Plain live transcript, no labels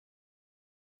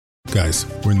Guys,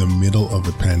 we're in the middle of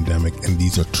a pandemic and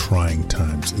these are trying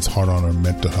times. It's hard on our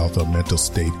mental health, our mental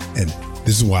state. And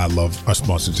this is why I love our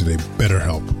sponsor today,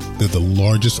 BetterHelp. They're the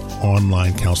largest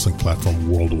online counseling platform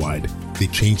worldwide. They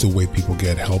change the way people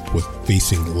get help with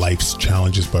facing life's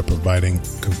challenges by providing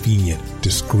convenient,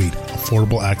 discreet,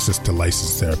 affordable access to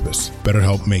licensed therapists.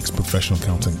 BetterHelp makes professional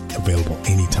counseling available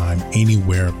anytime,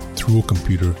 anywhere, through a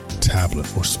computer, tablet,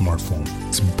 or smartphone.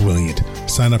 It's brilliant.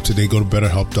 Sign up today. Go to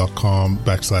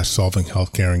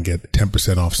betterhelp.com/solvinghealthcare and get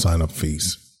 10% off sign-up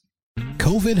fees.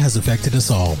 COVID has affected us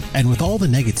all, and with all the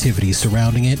negativity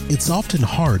surrounding it, it's often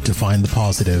hard to find the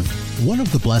positive. One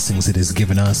of the blessings it has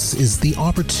given us is the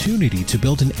opportunity to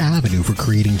build an avenue for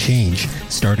creating change,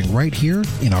 starting right here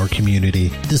in our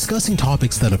community. Discussing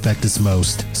topics that affect us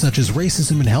most, such as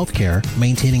racism in healthcare,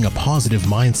 maintaining a positive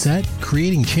mindset,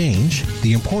 creating change,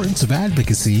 the importance of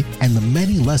advocacy, and the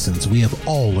many lessons we have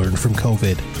all learned from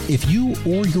COVID. If you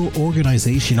or your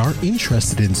organization are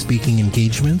interested in speaking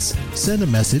engagements, send a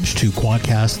message to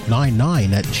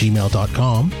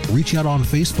quadcast99@gmail.com, reach out on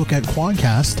Facebook at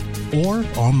Quadcast, or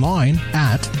online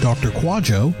at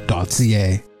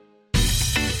drquadjo.ca.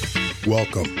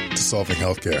 Welcome to Solving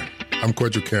Healthcare. I'm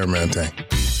Kwadwo Karamantang.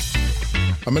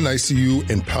 I'm an ICU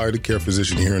and palliative care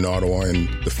physician here in Ottawa and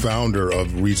the founder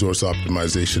of Resource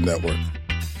Optimization Network.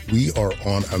 We are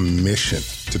on a mission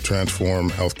to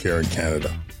transform healthcare in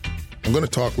Canada. I'm going to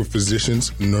talk with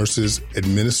physicians, nurses,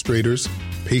 administrators,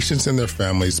 patients and their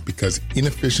families because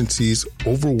inefficiencies,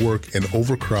 overwork, and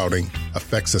overcrowding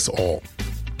affects us all.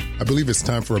 I believe it's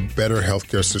time for a better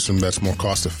healthcare system that's more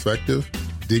cost-effective,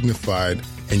 dignified,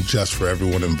 and just for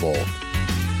everyone involved.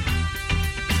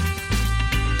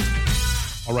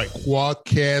 All right,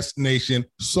 Quadcast Nation,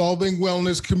 Solving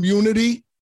Wellness Community.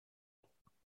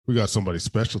 We got somebody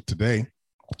special today.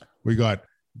 We got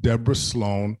Debora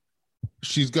Sloan.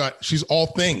 She's all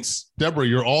things. Debora,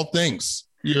 you're all things.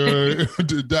 You're a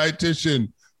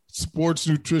dietitian, sports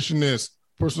nutritionist,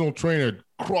 personal trainer,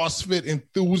 CrossFit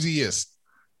enthusiast,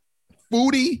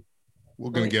 foodie. We're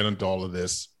going to get into all of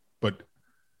this. But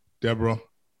Debora,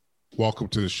 welcome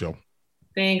to the show.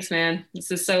 Thanks, man. This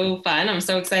is so fun. I'm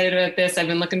so excited about this. I've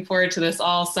been looking forward to this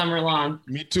all summer long.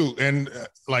 Me too. And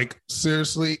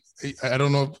seriously, I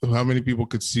don't know how many people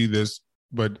could see this,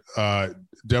 but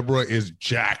Debora is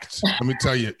jacked. Let me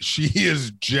tell you, she is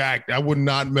jacked. I would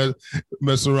not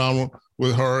mess around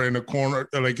with her in a corner.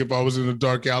 Like if I was in a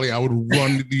dark alley, I would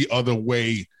run the other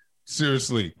way.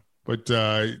 Seriously. But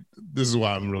this is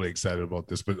why I'm really excited about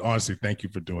this. But honestly, thank you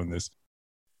for doing this.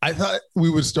 I thought we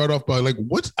would start off by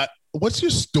what's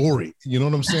your story? You know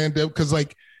what I'm saying, Deb? Because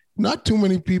not too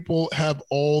many people have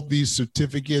all these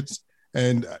certificates.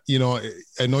 And,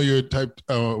 I know you're type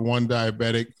 1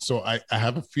 diabetic, so I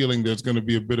have a feeling there's going to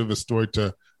be a bit of a story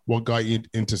to what got you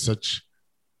into such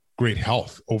great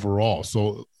health overall.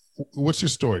 So what's your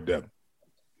story, Deb?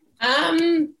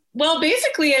 Well,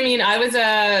 basically, I was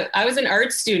an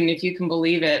art student, if you can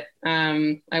believe it.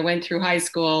 I went through high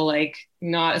school,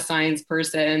 not a science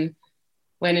person,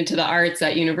 went into the arts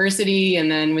at university and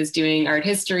then was doing art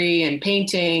history and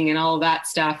painting and all of that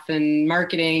stuff and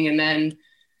marketing. And then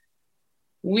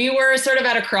we were sort of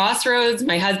at a crossroads.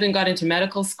 My husband got into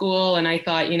medical school and I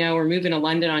thought, we're moving to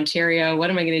London, Ontario.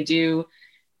 What am I going to do?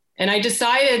 And I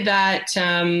decided that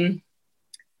it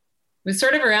was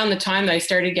sort of around the time that I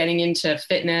started getting into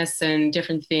fitness and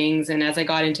different things. And as I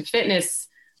got into fitness,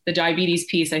 the diabetes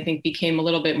piece, I think, became a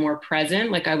little bit more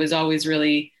present. I was always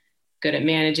really good at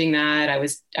managing that. I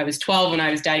was 12 when I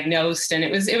was diagnosed, and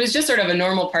it was just sort of a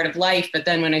normal part of life. But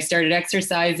then when I started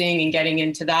exercising and getting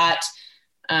into that,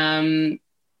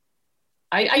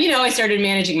 I started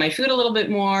managing my food a little bit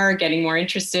more, getting more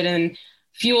interested in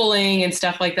fueling and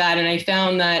stuff like that. And I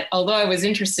found that although I was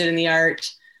interested in the art,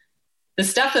 the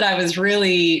stuff that I was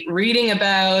really reading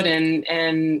about and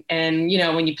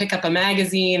when you pick up a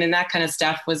magazine and that kind of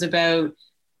stuff was about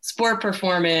sport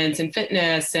performance and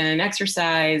fitness and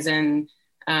exercise. And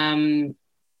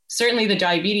certainly the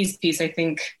diabetes piece, I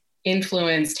think,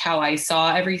 influenced how I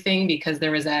saw everything because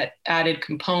there was that added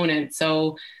component.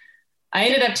 So I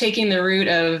ended up taking the route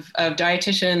of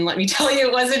dietitian. Let me tell you,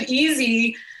 it wasn't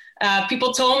easy.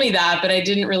 People told me that, but I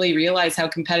didn't really realize how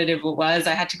competitive it was.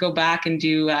 I had to go back and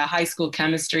do high school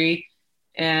chemistry,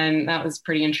 and that was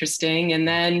pretty interesting. And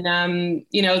then,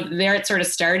 there it sort of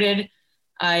started.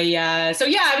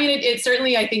 It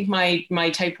certainly, I think my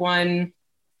type 1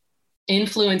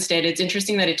 influenced it. It's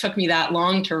interesting that it took me that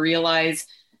long to realize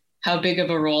how big of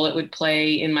a role it would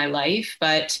play in my life,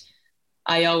 but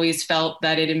I always felt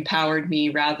that it empowered me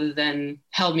rather than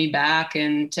held me back.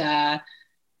 And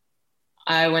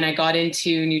when I got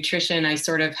into nutrition, I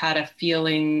sort of had a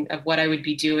feeling of what I would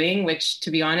be doing, which,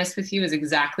 to be honest with you, is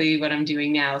exactly what I'm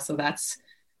doing now. So that's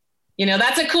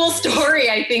a cool story.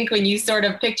 I think when you sort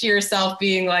of picture yourself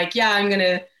being like, yeah, I'm going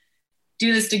to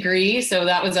do this degree. So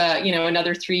that was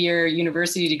another 3-year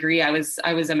university degree. I was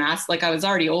a master, like I was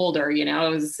already older, it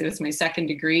was my second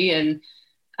degree, and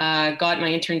got my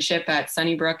internship at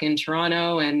Sunnybrook in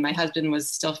Toronto, and my husband was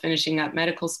still finishing up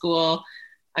medical school.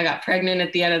 I got pregnant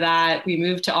at the end of that. We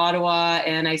moved to Ottawa,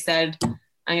 and I said,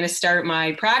 I'm going to start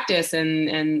my practice.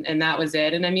 And that was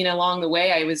it. And I mean, along the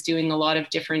way, I was doing a lot of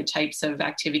different types of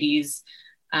activities.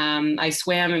 I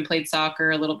swam and played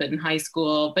soccer a little bit in high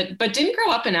school, but didn't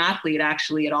grow up an athlete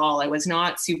actually at all. I was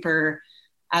not super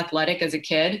athletic as a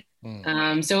kid.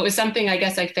 So it was something I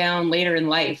guess I found later in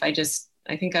life. I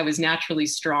think I was naturally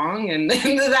strong, and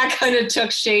that kind of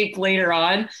took shape later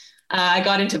on. I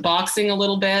got into boxing a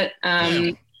little bit.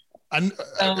 I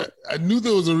knew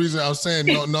there was a reason. I was saying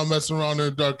not messing around in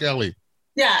a dark alley.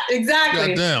 Yeah,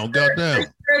 exactly. Goddamn.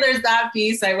 Sure, there's that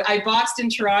piece. I boxed in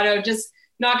Toronto, just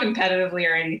not competitively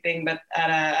or anything, but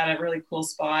at a really cool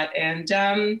spot. And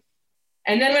then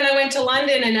when I went to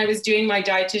London and I was doing my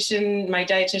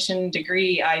dietitian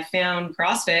degree, I found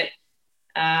CrossFit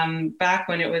back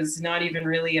when it was not even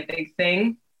really a big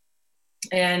thing.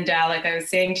 And like I was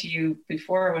saying to you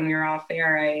before when we were off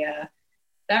air,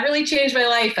 that really changed my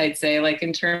life, I'd say, like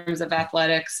in terms of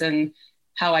athletics and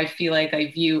how I feel like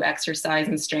I view exercise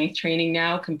and strength training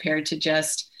now compared to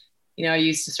just, I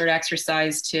used to sort of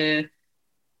exercise to,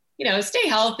 stay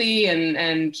healthy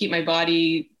and keep my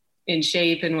body in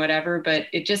shape and whatever, but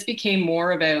it just became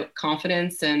more about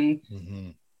confidence and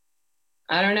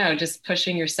I don't know, just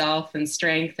pushing yourself and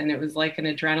strength. And it was like an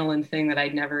adrenaline thing that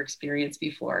I'd never experienced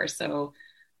before. So,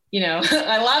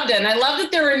 I loved it. And I love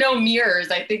that there were no mirrors.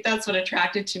 I think that's what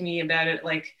attracted to me about it.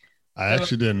 Like, I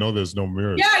actually didn't know there's no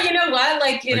mirrors. Yeah, you know what?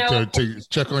 Like, to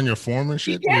check on your form and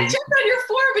shit? Yeah, check on your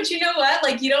form, but you know what?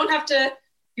 Like, you don't have to,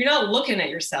 you're not looking at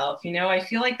yourself, I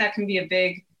feel like that can be a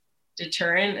big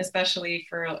deterrent, especially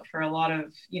for a lot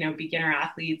of, beginner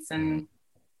athletes, and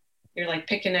you're like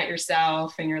picking at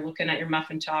yourself and you're looking at your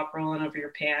muffin top rolling over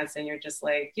your pants and you're just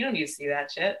like, you don't need to see that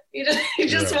shit. You just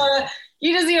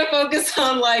need to focus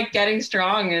on like getting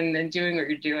strong and doing what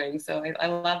you're doing. So I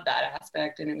love that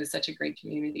aspect, and it was such a great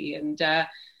community. And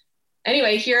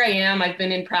anyway, here I am. I've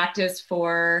been in practice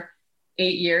for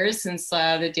 8 years since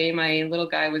the day my little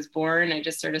guy was born. I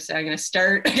just sort of said, I'm going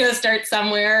to start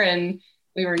somewhere. And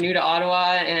we were new to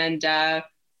Ottawa, and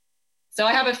so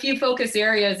I have a few focus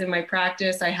areas in my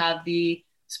practice. I have the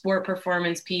sport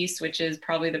performance piece, which is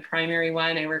probably the primary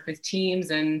one. I work with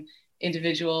teams and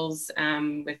individuals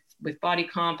with body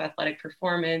comp, athletic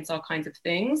performance, all kinds of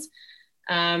things.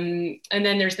 And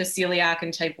then there's the celiac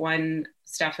and type 1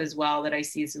 stuff as well that I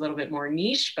see is a little bit more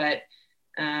niche, but,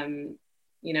 and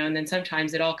then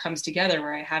sometimes it all comes together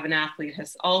where I have an athlete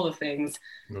has all the things.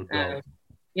 No doubt.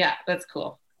 Yeah, that's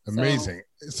cool. Amazing.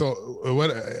 So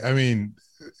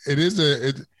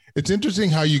it's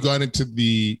interesting how you got into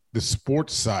the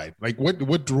sports side. Like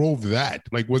what drove that?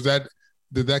 Like,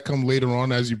 did that come later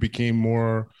on as you became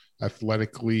more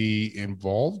athletically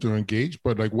involved or engaged?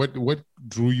 But like, what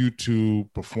drew you to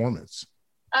performance?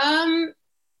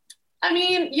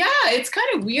 It's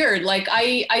kind of weird. Like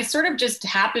I sort of just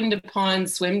happened upon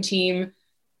swim team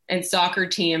and soccer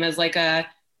team as like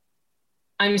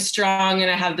I'm strong and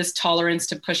I have this tolerance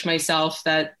to push myself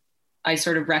that I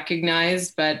sort of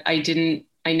recognized, but I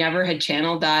never had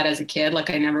channeled that as a kid.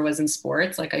 Like I never was in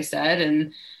sports, like I said.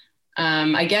 And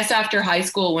I guess after high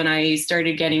school, when I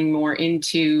started getting more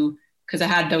into, because I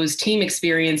had those team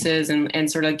experiences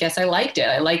and sort of guess I liked it.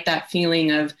 I liked that feeling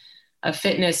of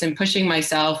fitness and pushing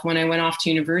myself. When I went off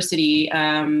to university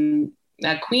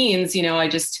at Queen's,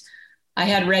 I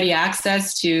had ready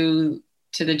access to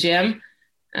the gym,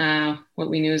 what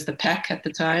we knew as the PEC at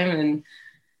the time. And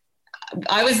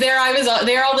I was there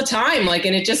all the time. Like,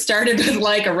 and it just started with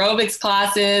like aerobics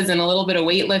classes and a little bit of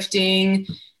weightlifting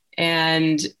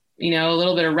and, a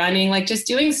little bit of running, like just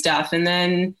doing stuff. And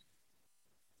then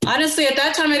honestly, at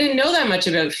that time, I didn't know that much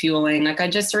about fueling. Like I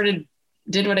just sort of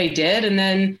did what I did. And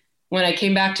then when I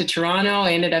came back to Toronto,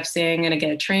 I ended up saying I'm going to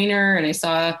get a trainer, and I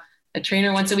saw a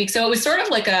trainer once a week. So it was sort of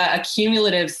like a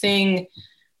cumulative thing.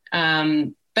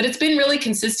 But it's been really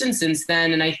consistent since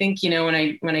then. And I think,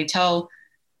 when I tell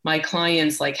my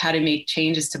clients like how to make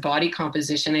changes to body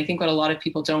composition, I think what a lot of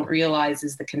people don't realize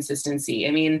is the consistency.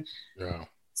 I mean,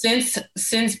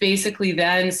 since basically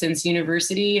then, since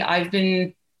university, I've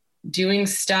been doing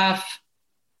stuff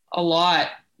a lot,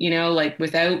 like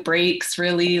without breaks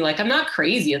really. Like I'm not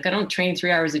crazy. Like I don't train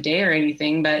 3 hours a day or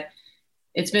anything, but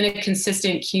it's been a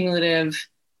consistent cumulative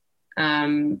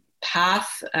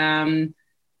path,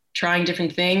 trying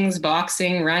different things,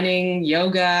 boxing, running,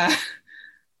 yoga,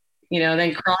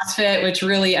 then CrossFit, which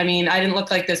really, I didn't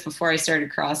look like this before I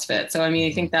started CrossFit. So,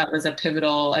 I think that was a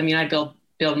pivotal, I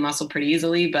build muscle pretty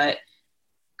easily, but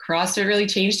CrossFit really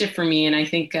changed it for me. And I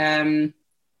think, kind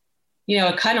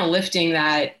of lifting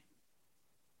that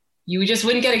you just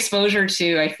wouldn't get exposure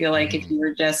to, I feel like, if you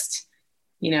were just,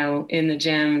 in the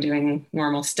gym doing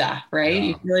normal stuff, right?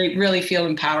 You really, really feel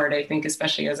empowered, I think,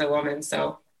 especially as a woman.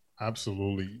 So.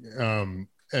 Absolutely. And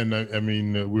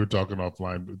we were talking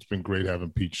offline, but it's been great having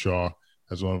Pete Shaw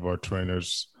as one of our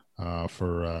trainers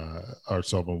for our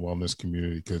self and wellness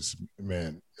community. Because,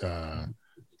 man,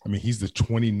 he's the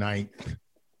 29th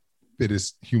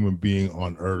fittest human being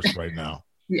on earth right now.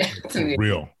 Yeah, for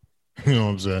real. You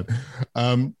know what I'm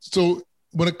saying? So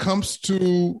when it comes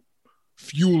to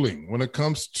fueling, when it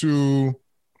comes to,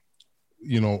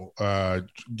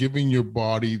 giving your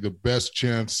body the best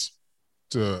chance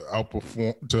to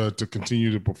outperform, to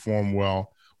continue to perform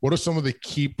well, what are some of the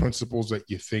key principles that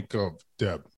you think of,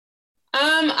 Deb?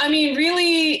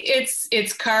 Really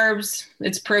it's carbs,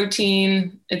 it's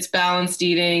protein, it's balanced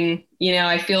eating.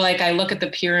 I feel like I look at the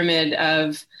pyramid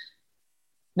of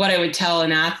what I would tell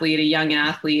an athlete, a young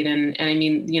athlete. And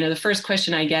the first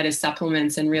question I get is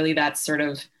supplements. And really that's sort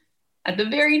of at the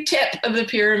very tip of the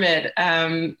pyramid.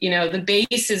 The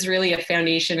base is really a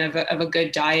foundation of a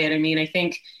good diet. I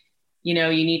think, you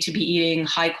need to be eating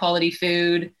high quality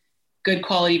food, good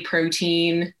quality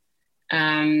protein,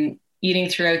 eating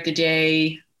throughout the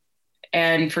day.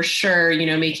 And for sure,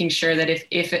 making sure that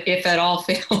if at all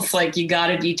fails, like you got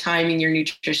to be timing your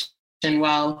nutrition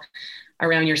well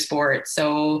around your sport.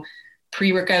 So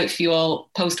pre-workout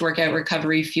fuel, post-workout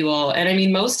recovery fuel.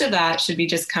 And most of that should be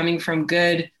just coming from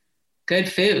good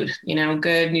food,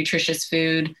 good nutritious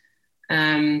food.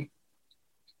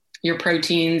 Your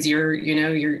proteins, your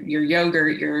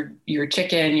yogurt, your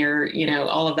chicken,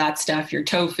 all of that stuff, your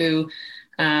tofu.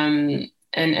 And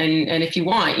if you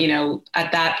want,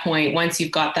 at that point, once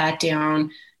you've got that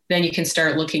down, then you can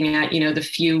start looking at, the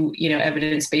few,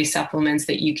 evidence-based supplements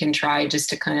that you can try just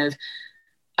to kind of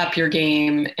up your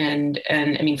game. And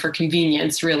for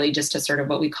convenience, really just a sort of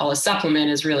what we call a supplement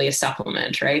is really a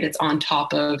supplement, right? It's on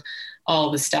top of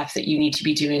all the stuff that you need to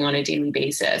be doing on a daily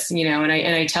basis, and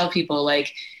I tell people,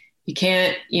 like, you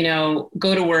can't,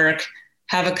 go to work,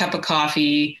 have a cup of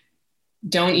coffee,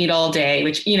 don't eat all day,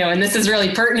 which, and this is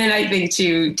really pertinent, I think,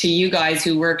 to you guys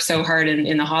who work so hard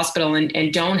in the hospital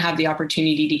and don't have the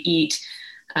opportunity to eat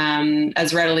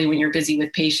as readily when you're busy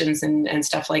with patients and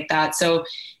stuff like that. So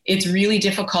it's really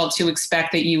difficult to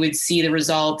expect that you would see the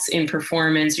results in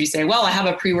performance. You say, well, I have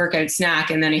a pre-workout snack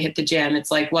and then I hit the gym.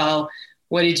 It's like, well,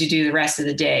 what did you do the rest of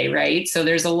the day? Right. So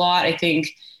there's a lot, I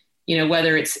think,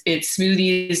 whether it's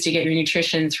smoothies to get your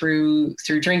nutrition through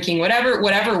drinking,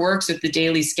 whatever works with the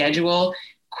daily schedule,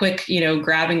 quick,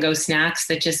 grab and go snacks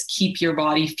that just keep your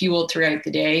body fueled throughout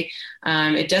the day.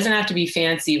 It doesn't have to be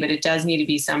fancy, but it does need to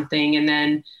be something. And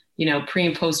then, pre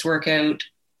and post workout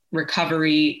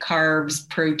recovery, carbs,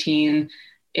 protein,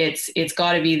 it's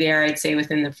got to be there, I'd say,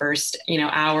 within the first,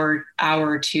 hour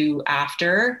or two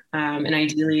after, and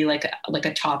ideally like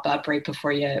a top up right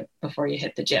before you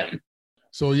hit the gym.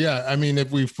 So, yeah,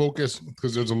 if we focus,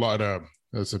 because there's a lot of,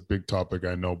 that's a big topic,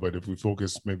 I know, but if we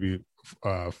focus maybe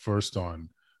first on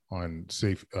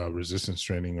safe resistance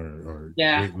training or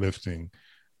weightlifting,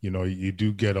 you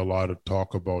do get a lot of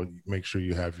talk about, make sure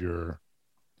you have your,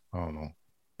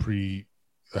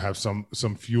 have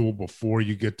some fuel before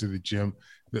you get to the gym.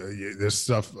 There's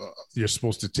stuff you're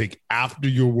supposed to take after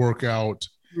your workout.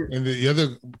 And the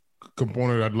other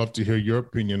component I'd love to hear your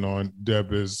opinion on,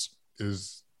 Deb, is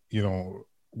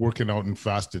working out in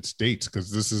fasted states, because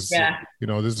this is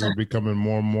this is becoming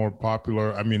more and more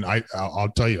popular.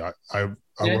 I'll tell you, I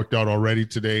worked out already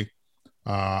today.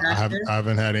 I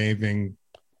haven't had anything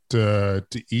to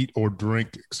eat or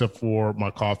drink except for my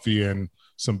coffee and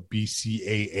some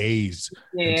BCAAs.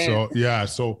 And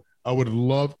so I would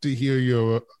love to hear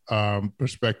your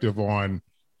perspective on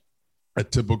a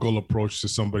typical approach to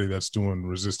somebody that's doing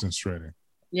resistance training.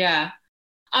 Yeah.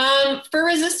 For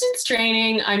resistance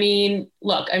training,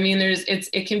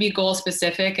 it can be goal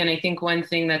specific. And I think one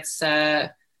thing that's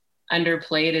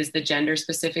underplayed is the gender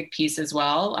specific piece as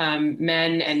well.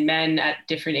 Men at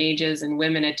different ages and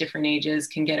women at different ages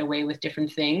can get away with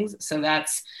different things. So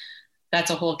that's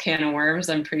a whole can of worms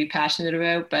I'm pretty passionate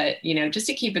about. But, just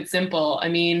to keep it simple,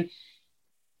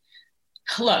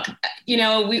 look,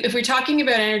 if we're talking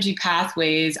about energy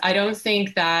pathways, I don't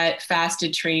think that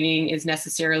fasted training is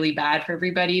necessarily bad for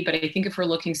everybody. But I think if we're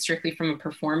looking strictly from a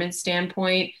performance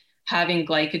standpoint, having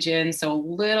glycogen, so a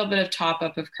little bit of top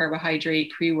up of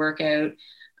carbohydrate pre-workout,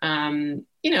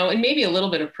 you know, and maybe a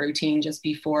little bit of protein just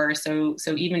before. So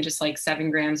even just like 7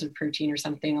 grams of protein or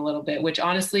something, a little bit, which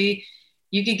honestly,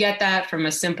 you could get that from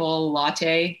a simple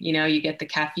latte. You know, you get the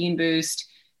caffeine boost,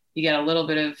 you get a little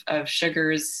bit of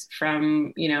sugars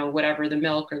from, you know, whatever, the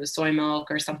milk or the soy milk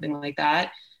or something like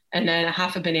that. And then a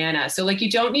half a banana. So like,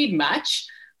 you don't need much.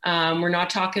 We're not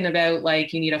talking about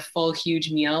like you need a full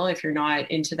huge meal if you're not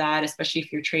into that, especially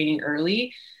if you're training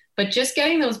early, but just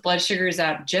getting those blood sugars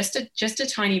up just a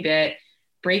tiny bit,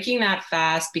 breaking that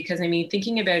fast, because I mean,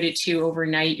 thinking about it too,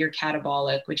 overnight you're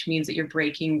catabolic, which means that you're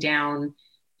breaking down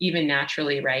even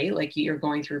naturally, right? Like you're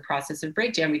going through a process of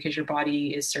breakdown because your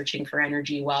body is searching for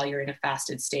energy while you're in a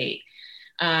fasted state.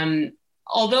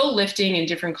 Although lifting and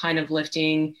different kind of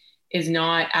lifting is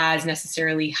not as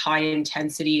necessarily high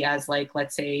intensity as like,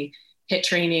 let's say, HIIT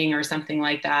training or something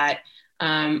like that.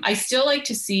 I still like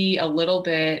to see a little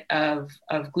bit of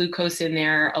glucose in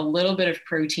there, a little bit of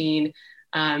protein,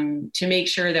 to make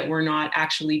sure that we're not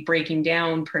actually breaking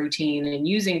down protein and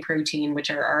using protein, which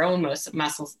are our own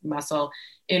muscle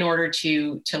in order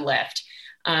to lift.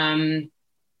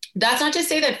 That's not to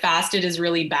say that fasted is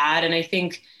really bad. And I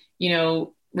think, you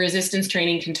know, resistance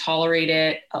training can tolerate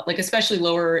it, like especially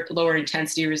lower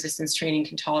intensity resistance training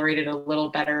can tolerate it a little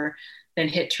better than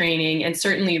HIIT training. And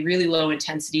certainly really low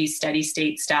intensity, steady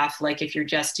state stuff, like if you're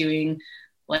just doing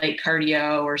like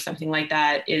cardio or something like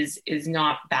that is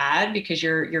not bad, because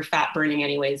you're fat burning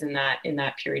anyways in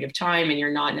that period of time, and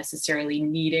you're not necessarily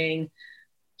needing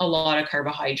a lot of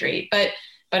carbohydrate. But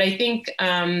I think,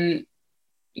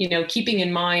 you know, keeping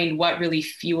in mind what really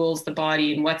fuels the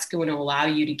body and what's going to allow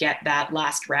you to get that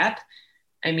last rep.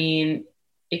 I mean,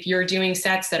 if you're doing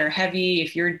sets that are heavy,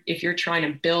 if you're trying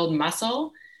to build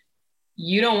muscle,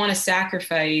 you don't want to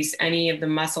sacrifice any of the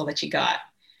muscle that you got.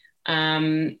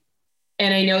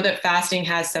 And I know that fasting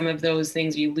has some of those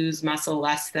things. You lose muscle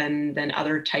less than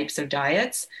other types of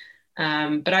diets.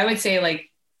 But I would say, like,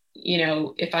 you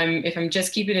know, if I'm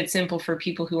just keeping it simple for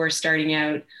people who are starting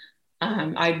out,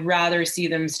 I'd rather see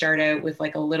them start out with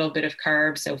like a little bit of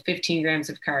carbs. So 15 grams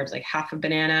of carbs, like half a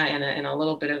banana and a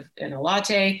little bit of in a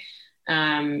latte.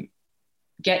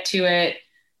 Get to it.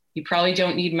 You probably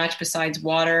don't need much besides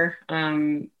water.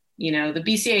 You know, the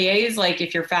BCAAs, like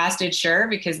if you're fasted, sure,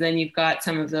 because then you've got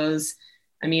some of those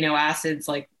amino acids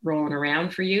like rolling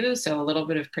around for you. So a little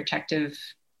bit of protective,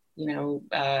 you know,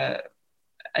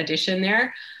 addition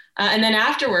there. And then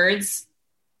afterwards,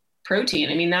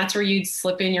 protein. I mean, that's where you'd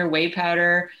slip in your whey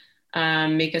powder,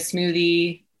 make a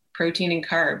smoothie, protein and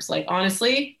carbs. Like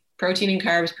honestly, protein and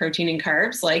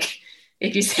carbs. Like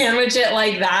if you sandwich it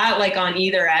like that, like on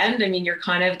either end, I mean, you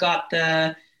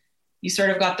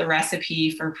sort of got the recipe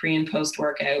for pre and post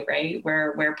workout, right?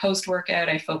 Where post workout,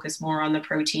 I focus more on the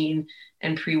protein,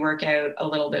 and pre-workout a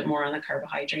little bit more on the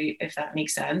carbohydrate, if that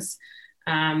makes sense.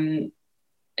 And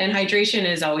hydration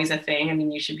is always a thing. I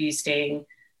mean, you should be staying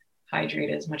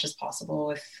hydrated as much as possible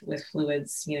with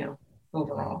fluids, you know,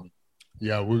 overall.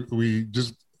 Yeah, we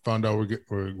just found out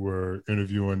we're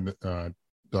interviewing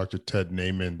Dr. Ted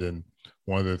Naiman, and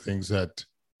one of the things that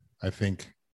I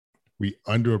think we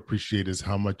underappreciate is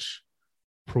how much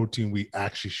protein we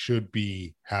actually should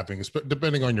be having,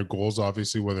 depending on your goals,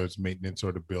 obviously, whether it's maintenance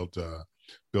or to build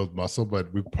muscle. But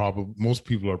most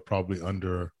people are probably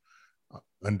under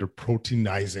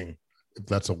proteinizing, if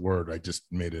that's a word. I just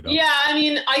made it up. Yeah, I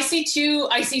mean, I see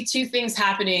two things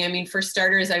happening. I mean, for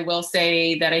starters, I will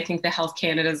say that I think the Health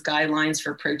Canada's guidelines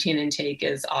for protein intake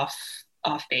is off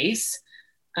base,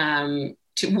 way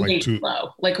too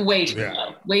low,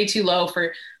 way too low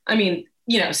for, I mean,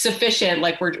 you know, sufficient,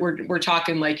 like we're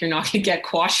talking like you're not going to get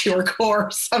kwashiorkor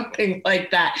or something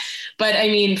like that. But I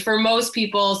mean, for most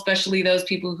people, especially those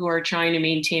people who are trying to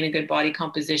maintain a good body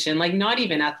composition, like not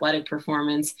even athletic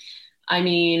performance, I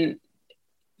mean,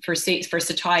 for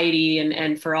satiety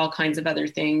and for all kinds of other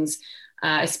things,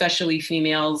 especially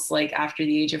females, like after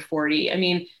the age of 40, I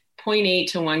mean,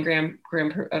 0.8 to 1 gram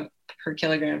per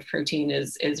kilogram of protein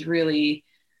is really,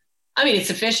 I mean, it's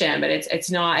sufficient, but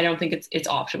it's not, I don't think it's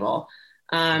optimal.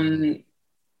 And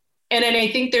then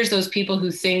I think there's those people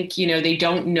who think, you know, they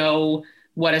don't know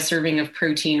what a serving of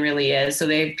protein really is. So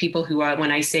they have people who are,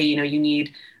 when I say, you know, you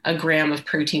need a gram of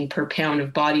protein per pound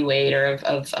of body weight or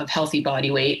of healthy body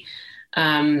weight,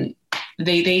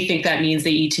 they think that means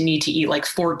they need to eat like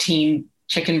 14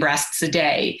 chicken breasts a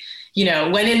day, you know,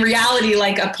 when in reality,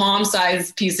 like a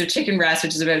palm-sized piece of chicken breast,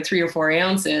 which is about 3 or 4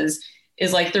 ounces,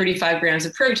 is like 35 grams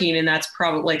of protein. And that's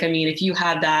probably like, I mean, if you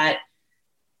had that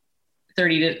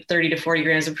 30 to 40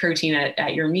 grams of protein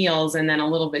at your meals, and then a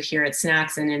little bit here at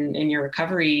snacks and in your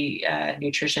recovery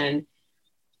nutrition,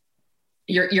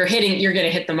 you're going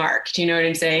to hit the mark. Do you know what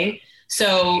I'm saying?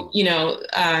 So,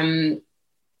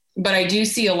 but I do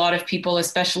see a lot of people,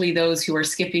 especially those who are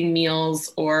skipping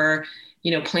meals or,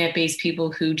 plant-based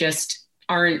people who just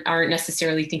aren't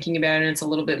necessarily thinking about it. And it's a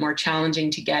little bit more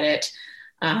challenging to get it.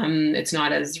 It's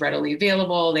not as readily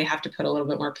available. They have to put a little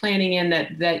bit more planning in that,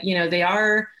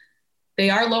 they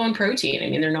are low in protein. I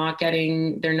mean, they're not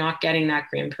getting that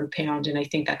gram per pound. And I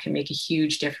think that can make a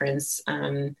huge difference.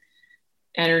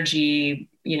 Energy,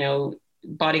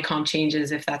 body comp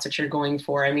changes, if that's what you're going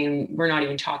for. I mean, we're not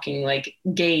even talking like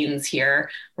gains here.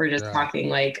 We're just talking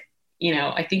like,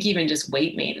 I think even just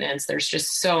weight maintenance, there's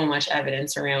just so much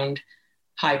evidence around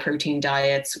high protein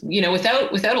diets,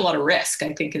 without a lot of risk,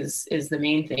 I think is the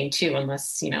main thing too,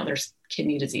 unless, there's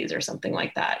kidney disease or something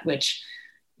like that, which,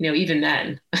 even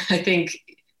then I think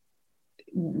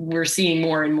we're seeing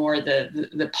more and more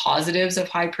the positives of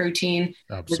high protein.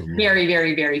 Absolutely. With very,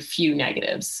 very, very few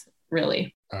negatives,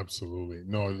 really. Absolutely.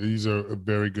 No, these are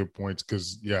very good points.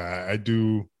 Cause I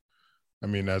do. I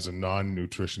mean, as a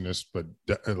non-nutritionist, but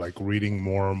like reading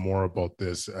more and more about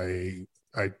this, I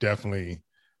definitely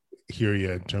hear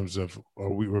you in terms of,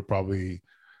 we were probably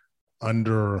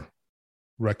under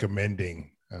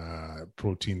recommending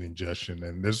protein ingestion.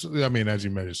 And there's, I mean, as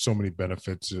you mentioned, so many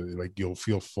benefits, like you'll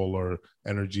feel fuller,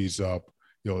 energy's up,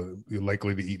 you're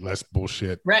likely to eat less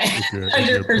bullshit. Right. If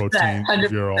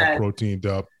you're all proteined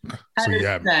up. 100%. So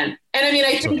yeah. And I mean,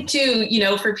 I think too,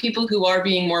 for people who are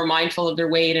being more mindful of their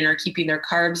weight and are keeping their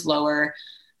carbs lower,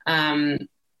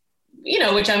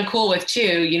 which I'm cool with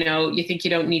too, you think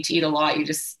you don't need to eat a lot, you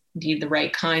just need the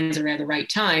right kinds around the right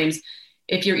times.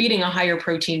 If you're eating a higher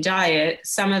protein diet,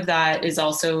 some of that is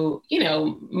also,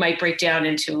 might break down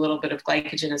into a little bit of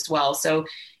glycogen as well. So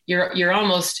you're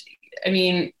almost, I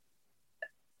mean,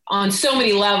 on so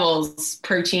many levels,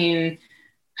 protein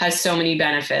has so many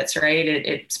benefits, right?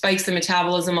 It spikes the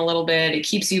metabolism a little bit. It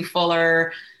keeps you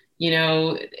fuller.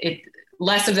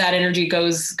 Less of that energy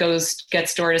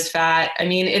gets stored as fat. I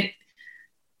mean,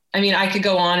 I could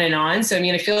go on and on. So, I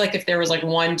mean, I feel like if there was like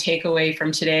one takeaway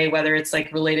from today, whether it's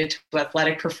like related to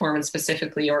athletic performance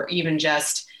specifically, or even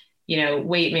just,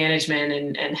 weight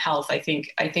management and health, I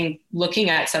think looking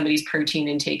at somebody's protein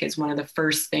intake is one of the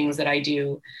first things that I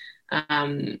do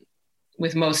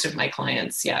with most of my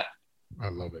clients. Yeah. I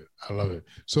love it.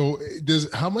 So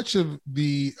how much of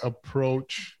the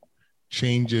approach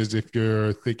changes if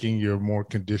you're thinking you're a more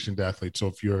conditioned athlete? So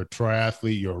if you're a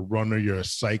triathlete, you're a runner, you're a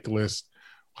cyclist,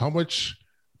 how much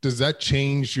does that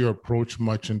change your approach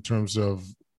much in terms of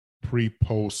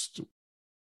pre-post,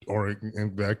 or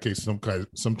in that case,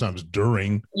 sometimes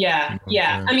during? Yeah.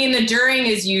 I mean, the during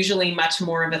is usually much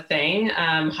more of a thing.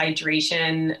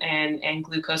 Hydration and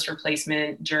glucose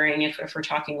replacement during, if we're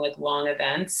talking like long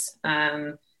events,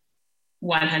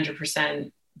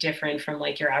 100% different from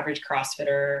like your average CrossFitter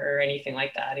or anything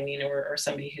like that. I mean, or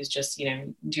somebody who's just,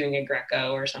 doing a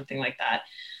Greco or something like that.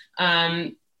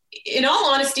 In all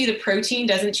honesty, the protein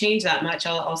doesn't change that much.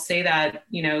 I'll say that,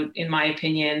 in my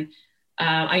opinion.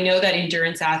 I know that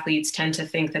endurance athletes tend to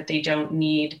think that they don't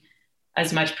need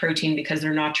as much protein because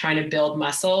they're not trying to build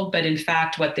muscle. But in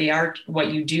fact, what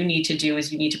you do need to do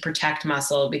is you need to protect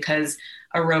muscle, because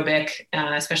aerobic,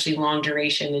 especially long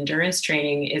duration endurance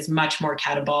training, is much more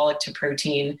catabolic to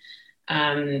protein.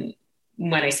 When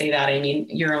I say that, I mean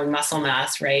your own muscle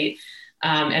mass, right?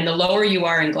 And the lower you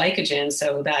are in glycogen,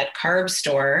 so that carb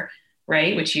store,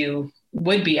 right, which you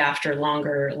would be after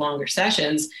longer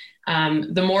sessions,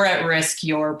 the more at risk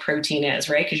your protein is,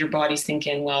 right? Because your body's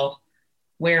thinking, well,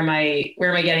 where am I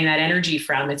getting that energy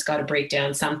from? It's got to break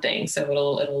down something. So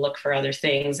it'll look for other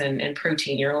things, and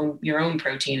protein, your own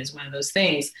protein is one of those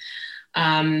things.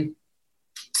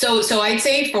 So I'd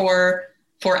say for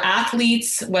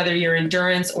athletes, whether you're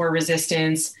endurance or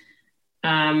resistance,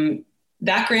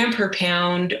 that gram per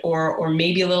pound or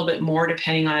maybe a little bit more,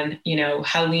 depending on,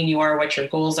 how lean you are, what your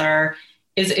goals are,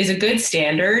 is a good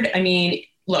standard. I mean,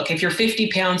 look, if you're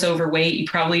 50 pounds overweight, you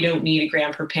probably don't need a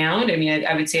gram per pound. I mean,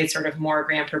 I would say it's sort of more a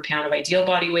gram per pound of ideal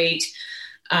body weight.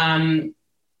 And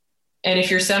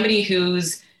if you're somebody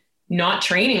who's not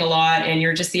training a lot and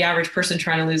you're just the average person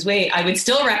trying to lose weight, I would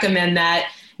still recommend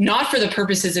that, not for the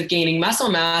purposes of gaining muscle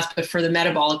mass, but for the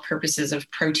metabolic purposes of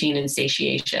protein and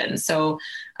satiation. So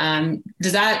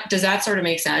does that sort of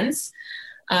make sense?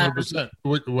 100%.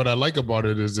 What I like about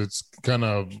it is it's kind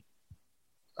of,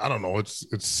 I don't know, it's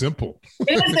simple.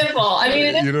 It is simple. I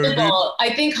mean, it is simple.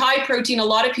 I think high protein, a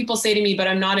lot of people say to me, but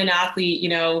I'm not an athlete,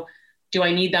 do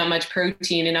I need that much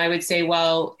protein? And I would say,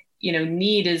 well,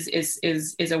 need is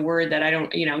a word that I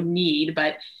don't, need,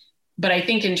 but I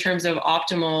think in terms of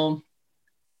optimal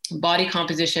body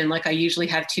composition, like I usually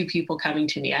have two people coming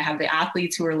to me. I have the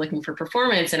athletes who are looking for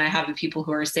performance, and I have the people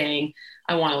who are saying,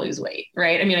 I want to lose weight,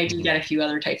 right? I mean, I do get a few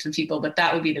other types of people, but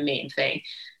that would be the main thing.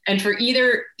 And for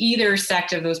either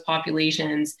sect of those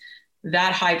populations,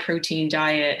 that high protein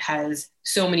diet has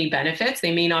so many benefits.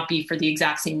 They may not be for the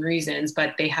exact same reasons,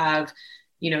 but they have,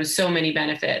 so many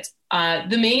benefits.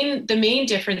 The main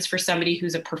difference for somebody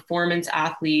who's a performance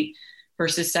athlete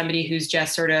versus somebody who's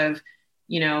just sort of,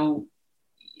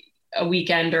 a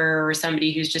weekender, or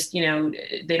somebody who's just,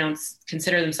 they don't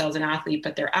consider themselves an athlete,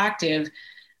 but they're active,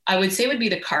 I would say would be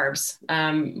the carbs,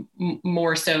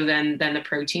 more so than the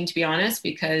protein, to be honest,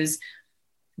 because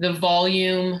the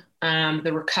volume,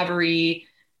 the recovery,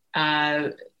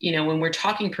 when we're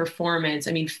talking performance,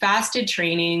 I mean, fasted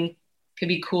training could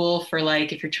be cool for,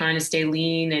 like, if you're trying to stay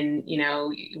lean and, you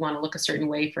want to look a certain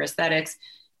way for aesthetics.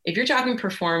 If you're talking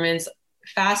performance,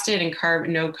 fasted and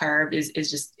no carb is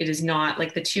just, it is not,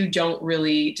 like, the two don't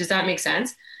really, does that make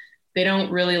sense? They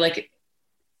don't really,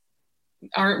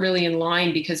 aren't really in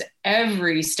line, because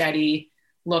every study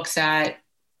looks at,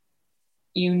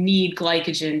 you need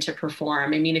glycogen to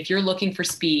perform. I mean, if you're looking for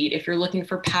speed, if you're looking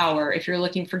for power, if you're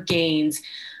looking for gains,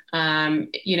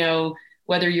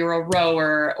 whether you're a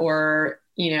rower or,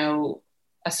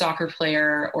 a soccer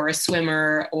player or a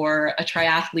swimmer or a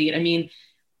triathlete, I mean,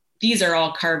 these are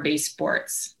all carb-based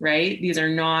sports, right? These are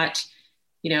not,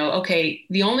 okay,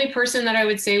 the only person that I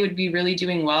would say would be really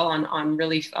doing well on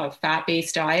really a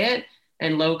fat-based diet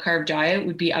and low carb diet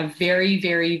would be a very,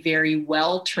 very, very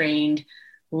well-trained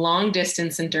long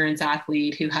distance endurance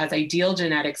athlete who has ideal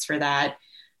genetics for that.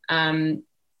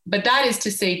 But that is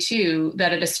to say too,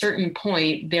 that at a certain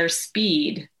point, their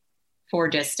speed for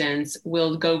distance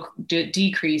will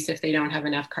decrease if they don't have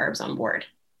enough carbs on board.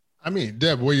 I mean,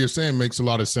 Deb, what you're saying makes a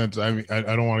lot of sense. I mean, I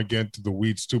don't want to get into the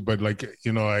weeds too, but I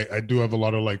do have a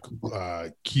lot of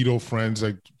keto friends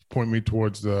that point me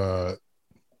towards I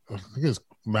think it's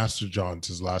Master John's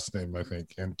his last name, I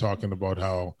think, and talking about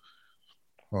how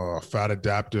fat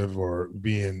adaptive, or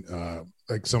being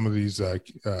some of these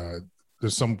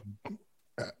there's some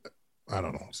I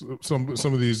don't know,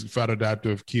 some of these fat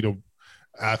adaptive keto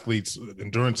athletes,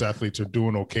 endurance athletes, are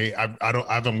doing okay. I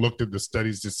haven't looked at the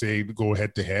studies to say go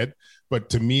head to head, but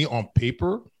to me, on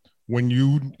paper, when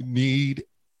you need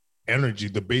energy,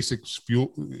 the basic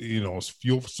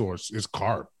fuel source is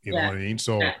carb. You know what I mean?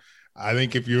 So I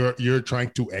think if you're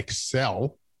trying to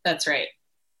excel, that's right.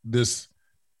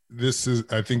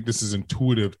 I think this is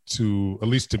intuitive to, at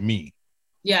least to me.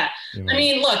 Yeah. I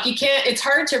mean, look, it's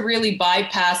hard to really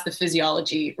bypass the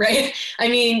physiology, right? I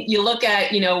mean, you look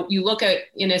at in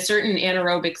a certain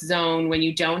anaerobic zone when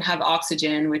you don't have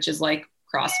oxygen, which is like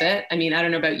CrossFit. I mean, I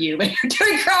don't know about you, but you're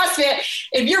doing CrossFit.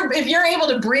 If you're able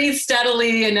to breathe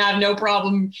steadily and have no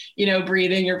problem,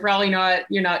 breathing, you're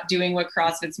not doing what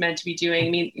CrossFit's meant to be doing. I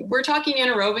mean, we're talking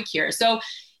anaerobic here. So,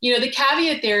 the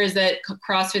caveat there is that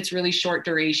CrossFit's really short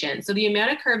duration. So the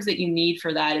amount of carbs that you need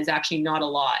for that is actually not a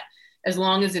lot, as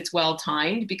long as it's well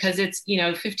timed, because it's,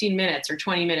 15 minutes or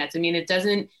 20 minutes. I mean,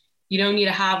 you don't need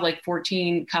to have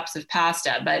 14 cups of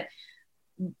pasta, but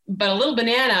a little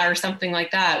banana or something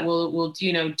like that will do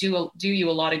you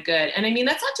a lot of good. And I mean,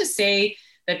 that's not to say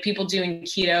that people doing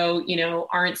keto,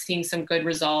 aren't seeing some good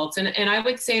results. And I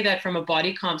would say that from a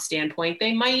body comp standpoint,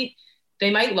 they might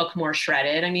look more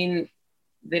shredded. I mean,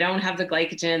 they don't have the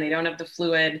glycogen, they don't have the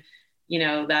fluid,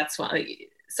 that's why.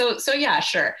 So yeah,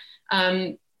 sure.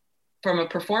 From a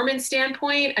performance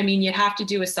standpoint, I mean, you have to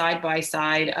do a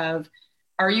side-by-side of,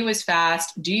 are you as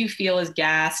fast? Do you feel as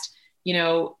gassed?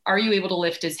 Are you able to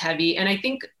lift as heavy? And I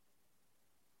think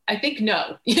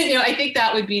no, I think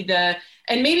that would be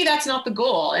and maybe that's not the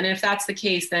goal. And if that's the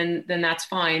case, then that's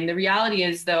fine. The reality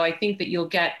is, though, I think that you'll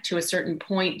get to a certain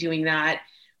point doing that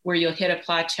where you'll hit a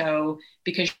plateau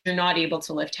because you're not able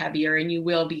to lift heavier, and you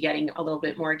will be getting a little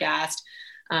bit more gassed.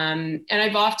 And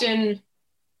I've often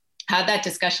had that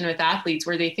discussion with athletes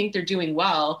where they think they're doing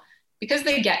well because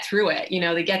they get through it,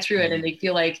 they get through it and they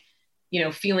feel like,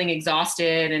 feeling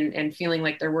exhausted and feeling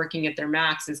like they're working at their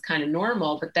max is kind of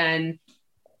normal. But then,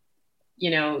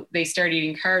 they start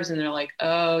eating carbs and they're like,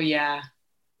 oh yeah,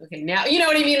 okay, now, you know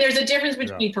what I mean? There's a difference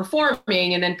between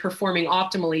performing and then performing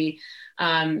optimally.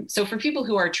 So for people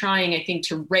who are trying, I think,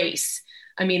 to race,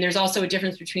 I mean, there's also a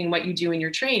difference between what you do in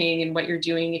your training and what you're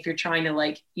doing if you're trying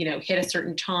to hit a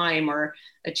certain time or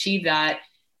achieve that.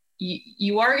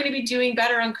 You are going to be doing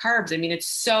better on carbs. I mean,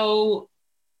 it's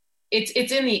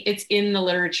in the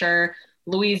literature.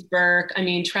 Louise Burke, I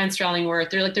mean, Trent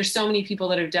Strellingworth, there's so many people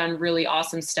that have done really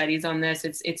awesome studies on this.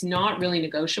 It's not really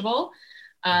negotiable.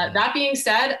 That being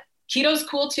said, keto's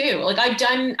cool too. I've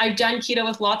done keto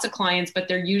with lots of clients, but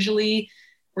they're usually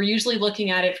we're usually looking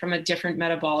at it from a different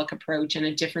metabolic approach and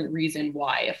a different reason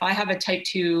why. If I have a type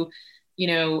 2,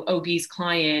 obese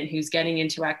client who's getting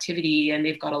into activity and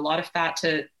they've got a lot of fat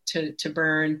to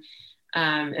burn,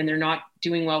 and they're not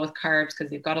doing well with carbs because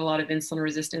they've got a lot of insulin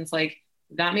resistance, like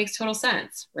that makes total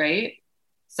sense, right?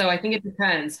 So I think it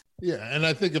depends. Yeah. And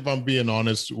I think if I'm being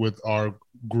honest with our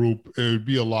group, it would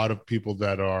be a lot of people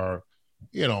that are,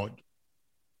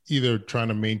 either trying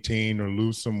to maintain or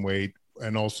lose some weight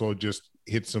and also just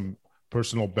hit some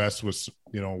personal best with,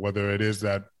 whether it is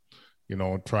that,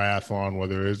 triathlon,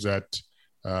 whether it is that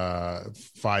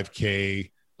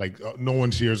 5K, like no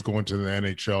one's here is going to the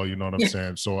NHL, you know what I'm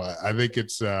saying? So I think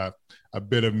it's a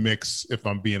bit of mix, if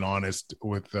I'm being honest,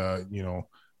 with,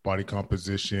 body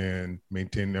composition,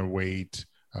 maintaining their weight,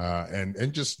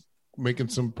 and just making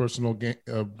some personal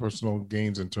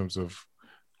gains in terms of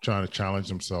trying to challenge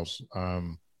themselves.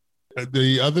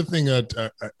 The other thing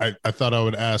that I thought I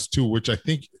would ask too, which I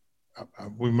think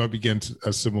we might be getting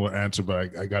a similar answer,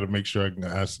 but I got to make sure I can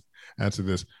answer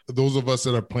this. Those of us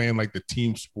that are playing like the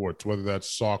team sports, whether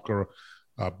that's soccer,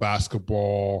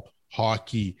 basketball,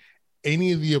 hockey,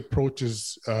 any of the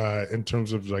approaches in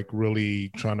terms of like really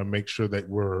trying to make sure that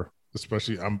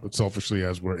especially I'm selfishly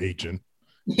as we're aging.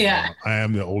 Yeah. I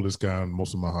am the oldest guy on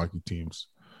most of my hockey teams.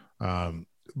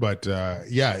 But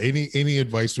any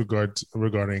advice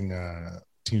regarding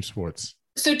team sports?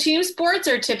 So team sports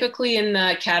are typically in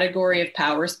the category of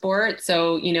power sport.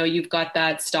 So, you've got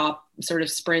that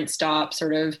sprint stop,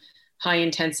 sort of high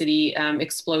intensity,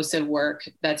 explosive work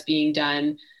that's being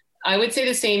done. I would say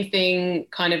the same thing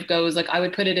kind of goes, like I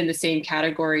would put it in the same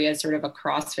category as sort of a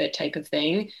CrossFit type of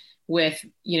thing with,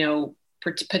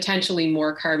 potentially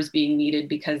more carbs being needed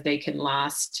because they can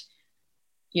last,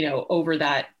 over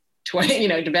that 20,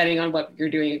 depending on what you're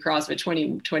doing at CrossFit,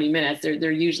 20 minutes,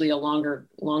 they're usually a longer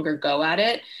go at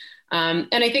it. And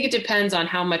I think it depends on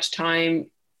how much time,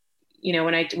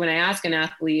 when I ask an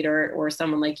athlete or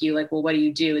someone like you, like, well, what do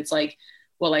you do? It's like,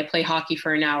 well, I play hockey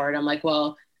for an hour. And I'm like,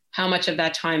 well, how much of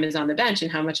that time is on the bench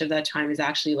and how much of that time is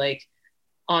actually like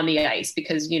on the ice?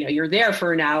 Because, you're there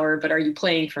for an hour, but are you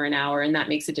playing for an hour? And that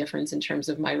makes a difference in terms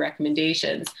of my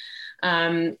recommendations.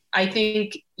 I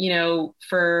think,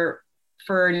 for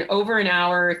over an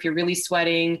hour, if you're really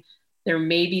sweating, there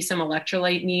may be some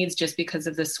electrolyte needs just because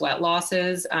of the sweat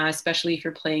losses, especially if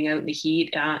you're playing out in the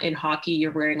heat. In hockey,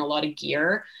 you're wearing a lot of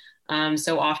gear.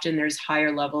 So often there's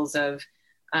higher levels of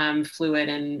fluid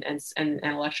and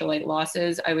electrolyte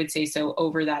losses. I would say so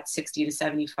over that 60 to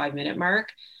 75 minute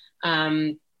mark.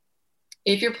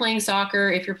 If you're playing soccer,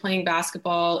 if you're playing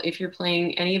basketball, if you're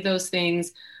playing any of those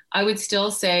things, I would still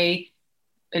say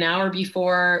an hour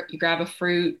before you grab a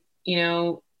fruit,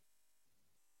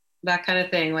 that kind of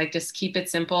thing, like just keep it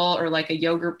simple, or like a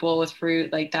yogurt bowl with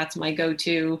fruit. Like that's my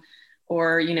go-to,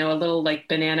 or, a little like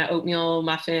banana oatmeal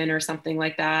muffin or something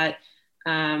like that.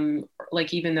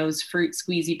 Like even those fruit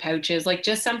squeezy pouches, like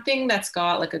just something that's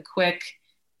got like a quick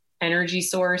energy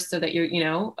source so that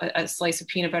you're, a slice of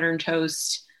peanut butter and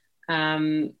toast,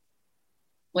 like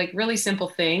really simple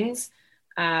things.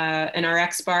 And our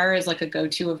X bar is like a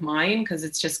go-to of mine because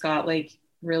it's just got like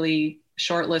really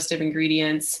short list of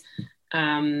ingredients,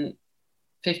 15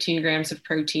 grams of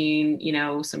protein,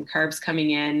 some carbs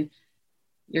coming in.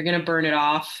 You're going to burn it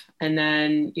off, and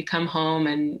then you come home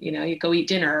and, you go eat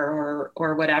dinner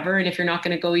or whatever. And if you're not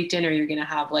going to go eat dinner, you're going to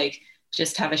have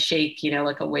just have a shake,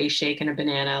 like a whey shake and a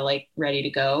banana, like ready to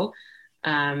go.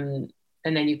 And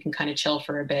then you can kind of chill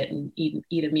for a bit and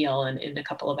eat a meal in a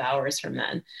couple of hours from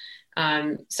then.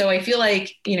 So I feel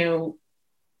like,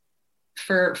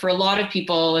 for a lot of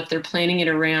people, if they're planning it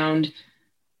around,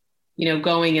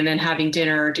 going and then having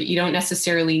dinner, you don't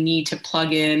necessarily need to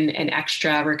plug in an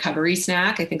extra recovery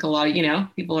snack. I think a lot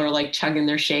of, people are like chugging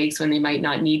their shakes when they might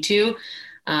not need to.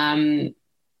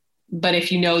 But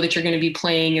if you know that you're going to be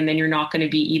playing and then you're not going to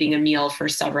be eating a meal for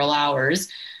several hours,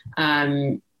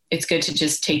 it's good to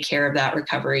just take care of that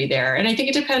recovery there. And I think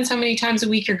it depends how many times a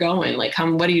week you're going, like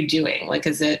what are you doing? Like,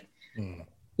 is it,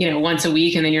 once a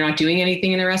week and then you're not doing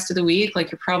anything in the rest of the week?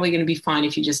 Like you're probably going to be fine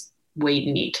if you just wait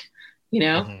and eat,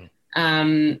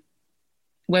 when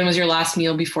was your last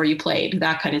meal before you played?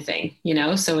 That kind of thing,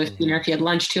 So if, if you had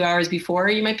lunch 2 hours before,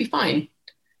 you might be fine.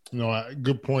 No,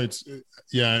 good points.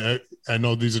 Yeah. I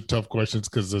know these are tough questions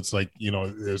because it's like,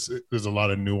 there's a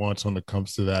lot of nuance when it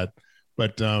comes to that,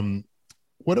 but,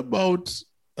 what about,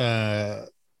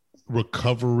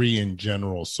 recovery in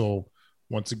general? So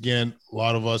once again, a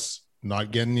lot of us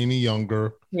not getting any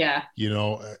younger. Yeah.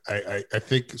 I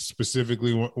think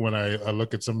specifically when I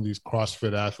look at some of these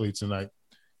CrossFit athletes, and I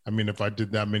mean, if I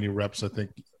did that many reps, I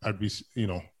think I'd be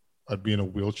in a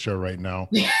wheelchair right now.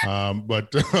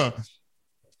 But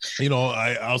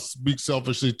I'll speak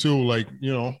selfishly too. Like,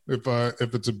 if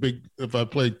I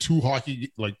play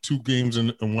two games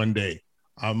in one day,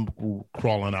 I'm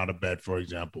crawling out of bed, for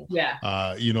example. Yeah.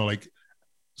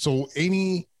 So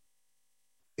any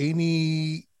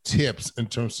tips in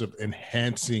terms of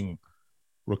enhancing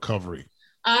recovery?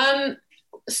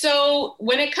 So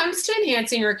when it comes to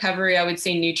enhancing recovery, I would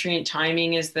say nutrient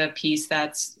timing is the piece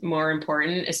that's more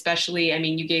important, especially, I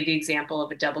mean, you gave the example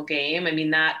of a double game. I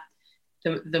mean, that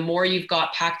the more you've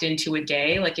got packed into a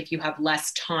day, like if you have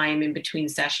less time in between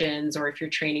sessions, or if you're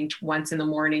training once in the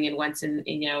morning and once at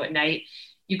night,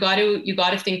 you got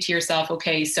to think to yourself,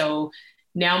 okay, so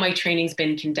now my training's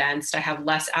been condensed. I have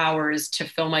less hours to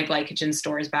fill my glycogen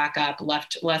stores back up,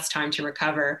 less time to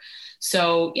recover.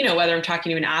 So, whether I'm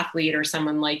talking to an athlete or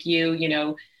someone like you,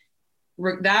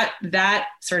 that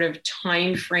sort of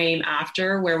time frame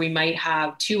after, where we might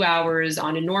have 2 hours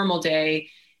on a normal day,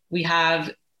 we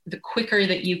have, the quicker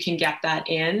that you can get that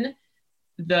in,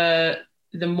 the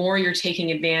more you're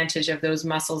taking advantage of those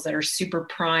muscles that are super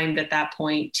primed at that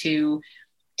point to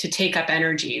take up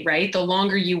energy, right? The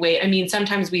longer you wait, I mean,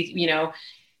 sometimes we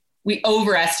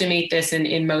overestimate this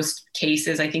in most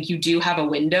cases. I think you do have a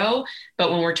window,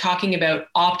 but when we're talking about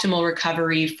optimal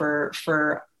recovery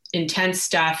for intense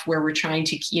stuff where we're trying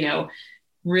to,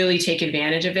 really take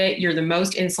advantage of it, you're the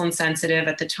most insulin sensitive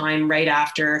at the time right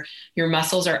after. Your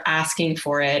muscles are asking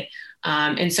for it.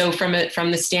 And so from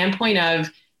the standpoint of,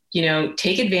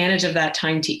 take advantage of that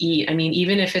time to eat. I mean,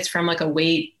 even if it's from like a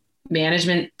weight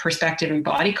management perspective and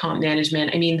body comp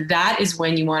management, I mean, that is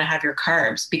when you want to have your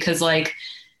carbs, because like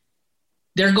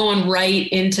they're going right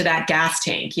into that gas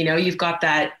tank. You've got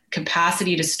that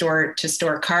capacity to store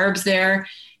carbs there.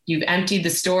 You've emptied the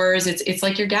stores. It's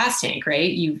like your gas tank, right?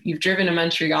 You've driven to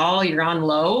Montreal, you're on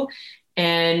low,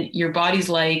 and your body's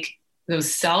like,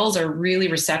 those cells are really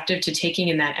receptive to taking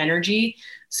in that energy.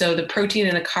 So the protein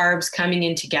and the carbs coming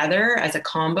in together as a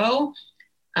combo,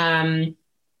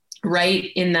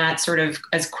 right in that sort of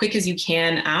as quick as you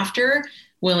can after,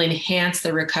 will enhance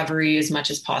the recovery as much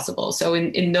as possible. So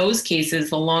in those cases,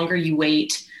 the longer you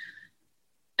wait,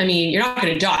 I mean, you're not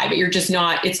going to die, but it's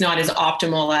not as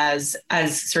optimal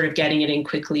as sort of getting it in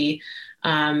quickly.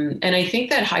 And I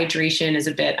think that hydration is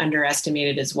a bit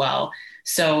underestimated as well.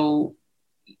 So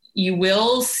you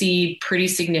will see pretty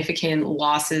significant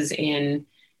losses in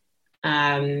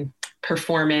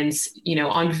performance,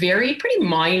 on pretty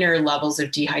minor levels of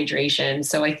dehydration.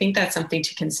 So I think that's something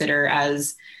to consider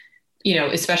as,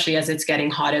 especially as it's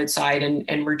getting hot outside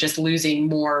and we're just losing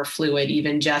more fluid,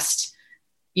 even just,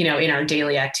 in our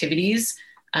daily activities,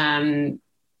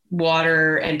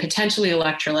 water and potentially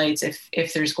electrolytes,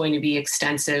 if there's going to be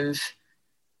extensive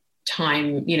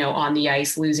time, on the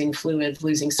ice, losing fluids,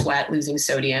 losing sweat, losing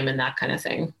sodium, and that kind of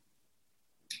thing.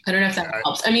 I don't know if that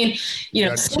helps. I mean,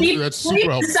 sleep is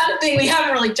something we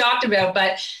haven't really talked about,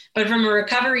 but from a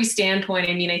recovery standpoint,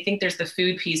 I mean, I think there's the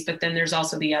food piece, but then there's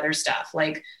also the other stuff.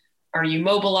 Like, are you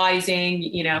mobilizing?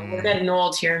 We're getting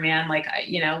old here, man. Like,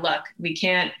 look, we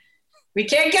can't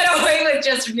get away with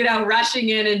just, rushing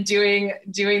in and doing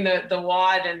the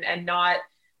WOD and not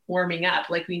warming up.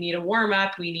 Like, we need a warm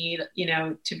up. We need,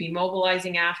 to be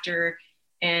mobilizing after.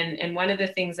 And one of the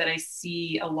things that I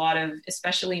see a lot of,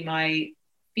 especially my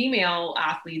female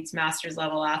athletes, master's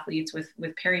level athletes with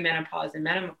perimenopause and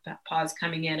menopause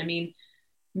coming in, I mean,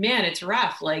 man, it's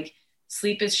rough. Like,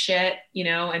 sleep is shit,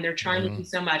 and they're trying to do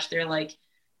so much. They're like,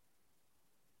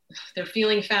 they're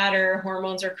feeling fatter,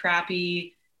 hormones are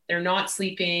crappy, they're not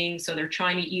sleeping, so they're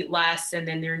trying to eat less, and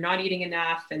then they're not eating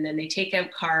enough, and then they take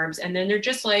out carbs, and then they're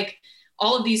just like,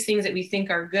 all of these things that we think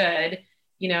are good,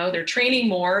 they're training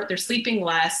more, they're sleeping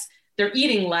less, they're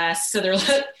eating less, so they're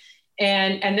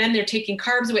and then they're taking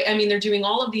carbs away. I mean, they're doing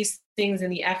all of these things in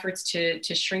the efforts to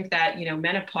shrink that,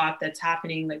 menopause that's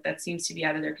happening, like that seems to be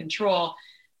out of their control.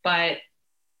 But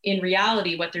in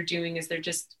reality, what they're doing is they're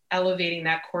just elevating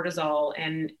that cortisol,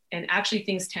 and actually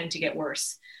things tend to get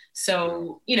worse.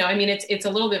 So, I mean, it's a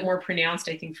little bit more pronounced,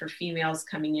 I think, for females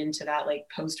coming into that like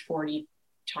post 40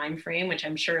 time frame, which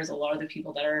I'm sure is a lot of the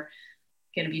people that are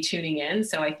going to be tuning in.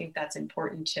 So I think that's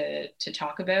important to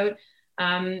talk about.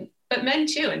 But men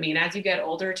too. I mean, as you get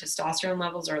older, testosterone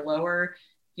levels are lower,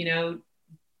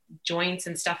 joints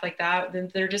and stuff like that,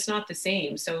 then they're just not the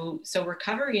same. So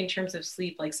recovery in terms of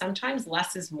sleep, like sometimes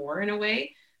less is more in a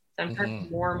way,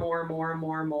 sometimes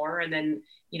more. And then,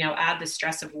 add the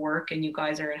stress of work and you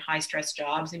guys are in high stress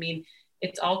jobs. I mean,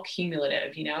 it's all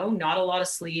cumulative, not a lot of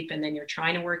sleep. And then you're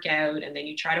trying to work out and then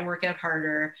you try to work out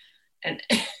harder and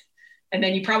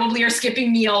then you probably are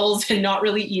skipping meals and not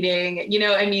really eating,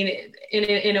 I mean,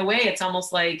 in a way, it's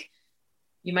almost like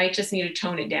you might just need to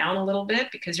tone it down a little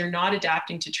bit because you're not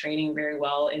adapting to training very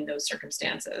well in those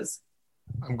circumstances.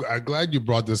 I'm glad you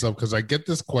brought this up because I get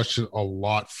this question a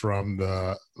lot from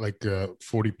the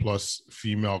 40 plus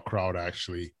female crowd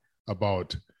actually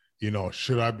about,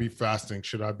 should I be fasting?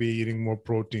 Should I be eating more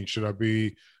protein? Should I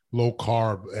be low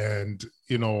carb? And,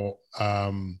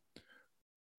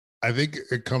 I think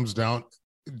it comes down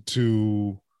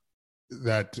to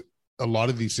that a lot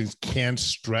of these things can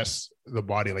stress the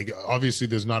body. Like obviously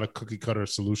there's not a cookie cutter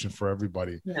solution for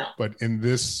everybody, no. But in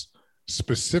this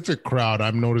specific crowd,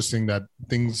 I'm noticing that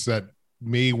things that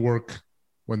may work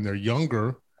when they're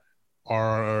younger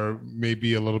are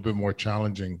maybe a little bit more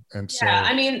challenging. And so, yeah,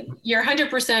 I mean, you're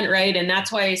 100% right. And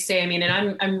that's why I say,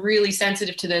 and I'm really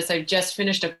sensitive to this. I've just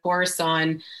finished a course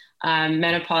on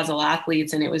menopausal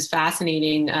athletes, and it was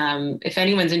fascinating. If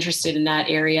anyone's interested in that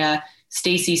area,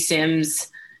 Stacey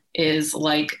Sims is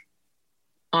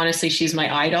honestly, she's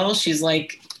my idol. She's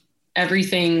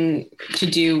everything to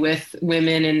do with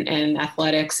women and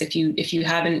athletics. If you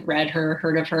haven't read her,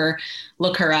 heard of her,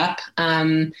 look her up.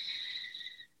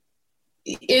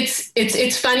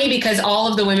 It's funny because all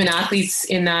of the women athletes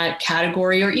in that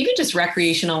category, or even just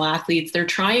recreational athletes, they're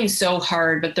trying so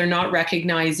hard, but they're not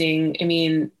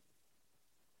recognizing,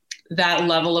 that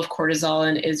level of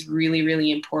cortisol is really,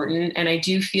 really important. And I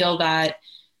do feel that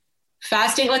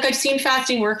fasting, I've seen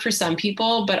fasting work for some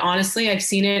people, but honestly, I've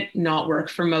seen it not work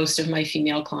for most of my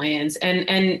female clients.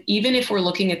 And even if we're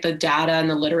looking at the data and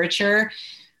the literature,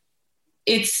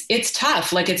 it's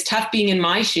tough. It's tough being in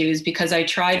my shoes because I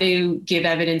try to give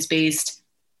evidence-based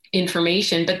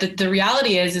information. But the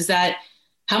reality is that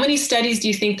how many studies do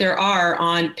you think there are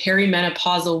on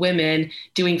perimenopausal women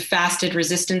doing fasted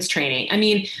resistance training?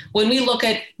 When we look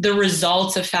at the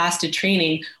results of fasted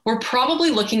training, we're probably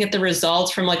looking at the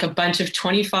results from a bunch of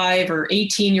 25 or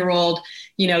 18-year-old,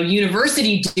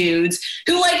 university dudes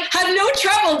who have no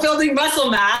trouble building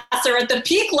muscle mass or at the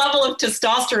peak level of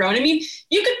testosterone.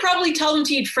 You could probably tell them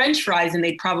to eat French fries and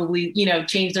they'd probably,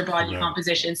 change their body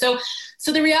composition. So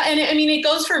the reality, and it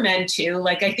goes for men too.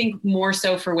 I think more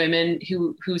so for women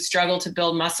who struggle to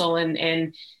build muscle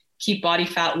and keep body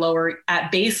fat lower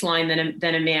at baseline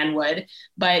than a man would.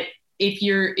 But if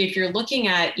you're looking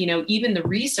at, even the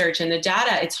research and the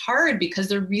data, it's hard because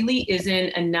there really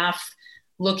isn't enough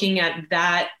looking at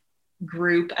that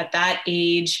group at that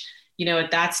age,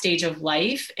 at that stage of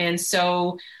life. And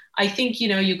so I think,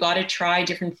 you got to try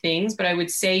different things, but I would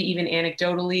say even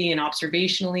anecdotally and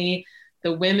observationally,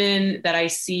 the women that I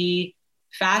see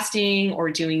fasting or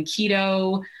doing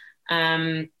keto,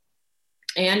 and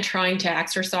trying to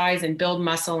exercise and build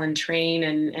muscle and train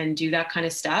and do that kind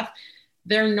of stuff,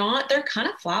 they're kind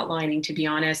of flatlining, to be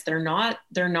honest. They're not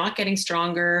getting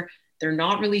stronger. They're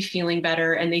not really feeling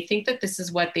better. And they think that this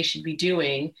is what they should be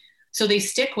doing. So they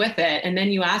stick with it. And then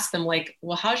you ask them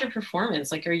well, how's your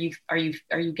performance? Are you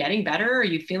getting better? Are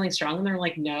you feeling strong? And they're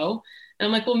like, no. And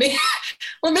I'm like, well, maybe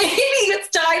it's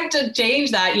time to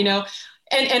change that,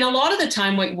 And a lot of the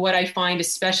time, what I find,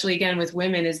 especially again with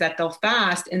women, is that they'll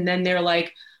fast and then they're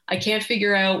like, I can't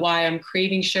figure out why I'm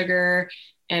craving sugar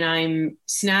and I'm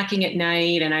snacking at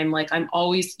night. And I'm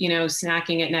always,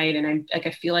 snacking at night. And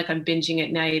I feel like I'm binging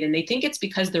at night. And they think it's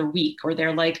because they're weak or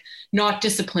they're not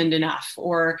disciplined enough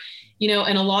or,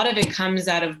 and a lot of it comes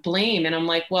out of blame. And I'm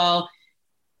like, well,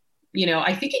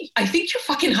 I think you're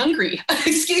fucking hungry.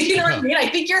 You know what I mean? I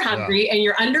think you're hungry and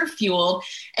you're under fueled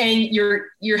and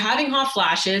you're having hot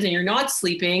flashes and you're not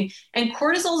sleeping and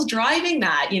cortisol's driving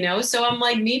that, So I'm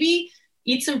like, maybe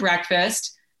eat some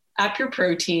breakfast, up your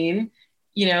protein,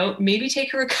 maybe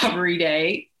take a recovery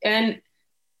day. And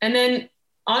then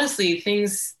honestly,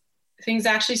 things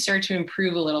actually start to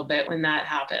improve a little bit when that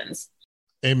happens.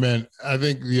 Amen. I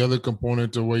think the other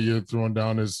component of what you're throwing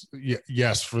down is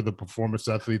yes, for the performance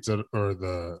athletes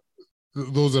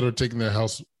those that are taking their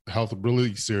health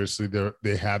really seriously,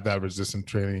 they have that resistance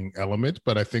training element.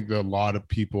 But I think there are a lot of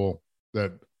people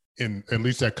that at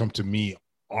least that come to me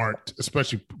aren't,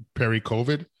 especially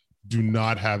peri-COVID, do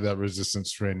not have that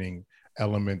resistance training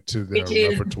element to their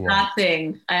repertoire.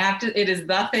 Nothing. It is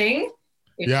nothing.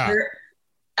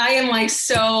 I am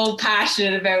so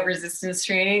passionate about resistance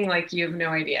training, you have no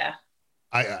idea.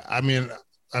 I mean,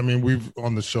 we've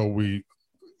on the show,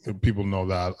 people know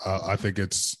that. I think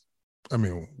it's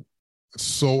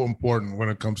so important when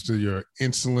it comes to your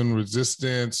insulin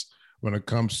resistance, when it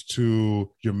comes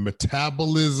to your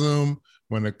metabolism,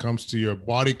 when it comes to your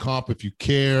body comp, if you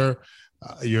care,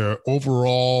 your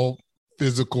overall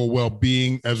physical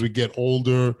well-being. As we get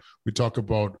older, we talk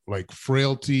about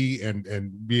frailty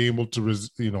and be able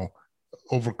to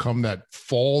overcome that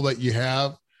fall that you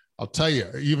have. I'll tell you,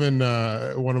 even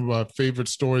one of my favorite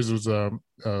stories was a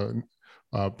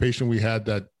patient we had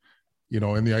that, in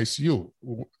the ICU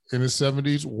in his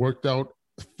 70s, worked out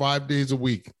 5 days a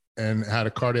week and had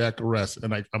a cardiac arrest.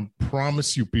 And I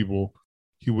promise you, people,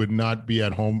 he would not be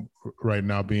at home right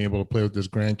now being able to play with his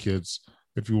grandkids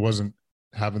if he wasn't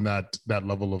having that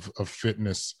level of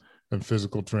fitness and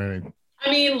physical training.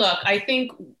 I mean, look, I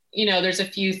think, there's a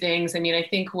few things. I mean, I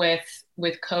think with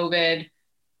COVID,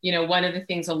 one of the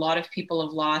things a lot of people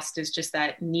have lost is just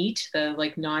that NEAT, the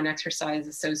like non-exercise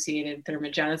associated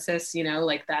thermogenesis,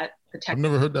 like that. I've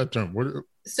never heard that term.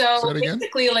 So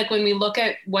basically, like when we look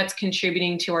at what's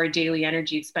contributing to our daily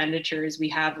energy expenditures, we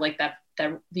have like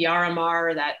the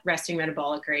RMR, that resting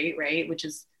metabolic rate, right? Which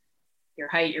is your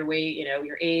height, your weight,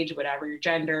 your age, whatever, your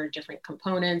gender, different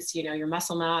components, your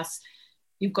muscle mass.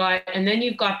 And then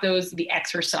you've got the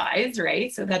exercise,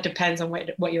 right? So that depends on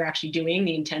what you're actually doing,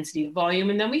 the intensity, the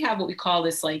volume. And then we have what we call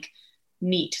this like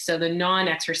NEAT. So the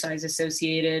non-exercise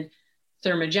associated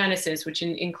thermogenesis, which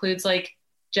includes like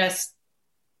just,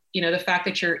 the fact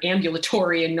that you're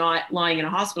ambulatory and not lying in a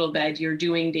hospital bed, you're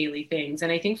doing daily things.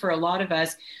 And I think for a lot of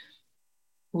us,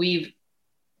 we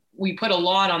put a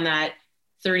lot on that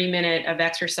 30-minute of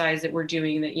exercise that we're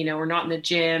doing, that, we're not in the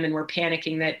gym and we're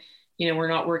panicking that, we're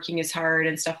not working as hard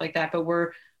and stuff like that. But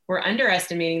we're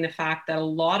underestimating the fact that a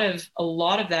lot of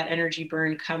that energy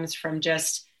burn comes from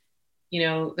just,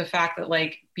 the fact that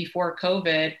like before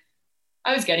COVID,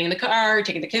 I was getting in the car,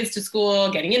 taking the kids to school,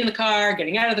 getting in the car,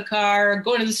 getting out of the car,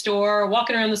 going to the store,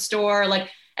 walking around the store, like,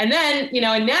 and then,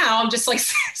 and now I'm just like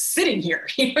sitting here,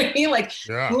 you know what I mean? Like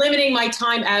limiting my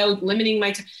time out, limiting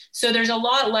my time. So there's a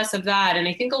lot less of that. And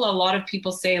I think a lot of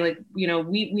people say like,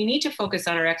 we need to focus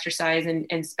on our exercise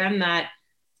and spend that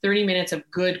 30 minutes of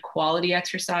good quality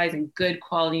exercise and good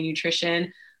quality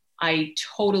nutrition. I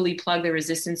totally plug the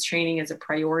resistance training as a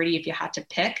priority if you had to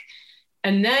pick.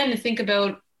 And then think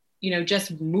about,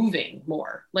 just moving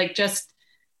more, like just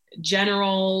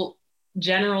general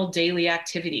daily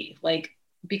activity, like,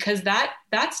 because that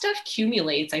stuff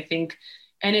accumulates, I think,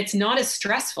 and it's not as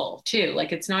stressful too.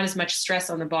 Like it's not as much stress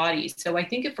on the body. So I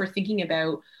think if we're thinking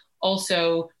about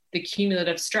also the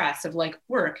cumulative stress of like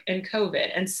work and COVID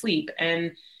and sleep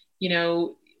and,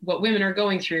 what women are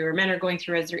going through or men are going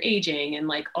through as they're aging and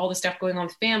like all the stuff going on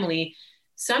with family,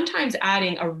 sometimes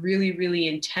adding a really, really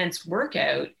intense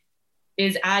workout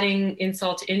is adding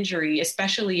insult to injury,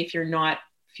 especially if you're not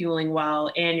fueling well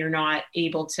and you're not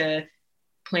able to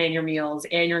plan your meals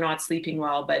and you're not sleeping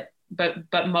well. But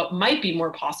might be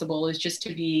more possible is just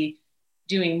to be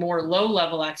doing more low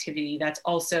level activity that's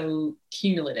also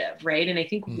cumulative, right? And I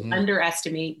think we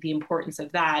underestimate the importance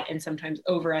of that and sometimes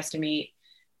overestimate,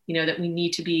 that we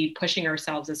need to be pushing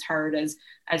ourselves as hard as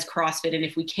CrossFit. And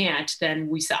if we can't, then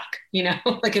we suck,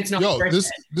 like it's not. This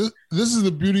is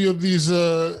the beauty of these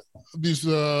like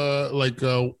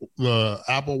the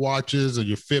Apple Watches or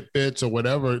your Fitbits or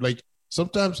whatever. Like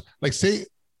sometimes, like say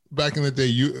back in the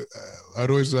day, I'd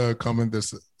always comment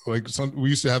this, like we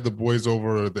used to have the boys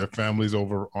over, their families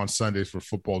over on Sundays for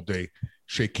football day,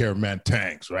 shake care man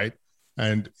tanks, right?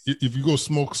 And if you go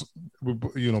smoke,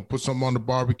 put something on the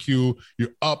barbecue,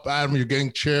 you're up at them, you're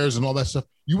getting chairs and all that stuff.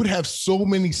 You would have so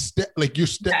many steps, like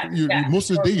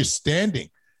most of the day you're standing,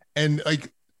 and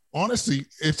like honestly,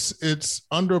 it's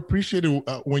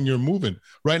underappreciated when you're moving.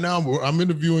 Right now, I'm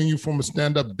interviewing you from a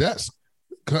stand-up desk.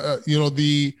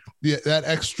 That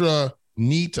extra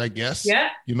NEAT, I guess.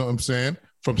 Yeah. You know what I'm saying?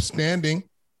 From standing,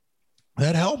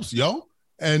 that helps, yo.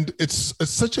 And it's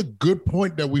such a good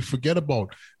point that we forget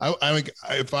about.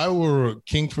 If I were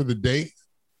king for the day,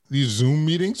 these Zoom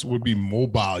meetings would be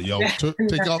mobile, yo.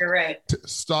 Take off, right.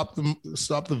 Stop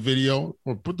the video,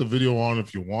 or put the video on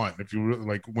if you want, if you really,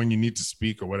 like when you need to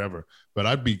speak or whatever. But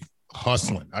I'd be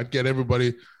hustling. I'd get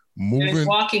everybody moving,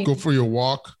 go for your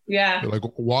walk. Yeah, like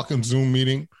walking Zoom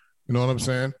meeting. You know what I'm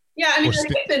saying? Yeah, I mean, I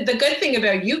think the good thing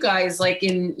about you guys, like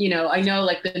I know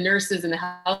like the nurses and the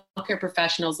healthcare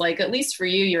professionals, like at least for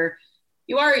you,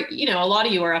 you are, a lot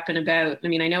of you are up and about. I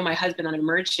mean, I know my husband on a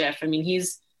merge shift. I mean,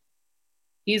 he's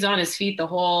on his feet the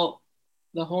whole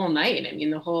night. I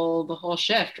mean, the whole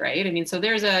shift, right? I mean, so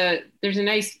that's a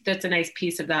nice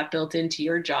piece of that built into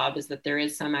your job, is that there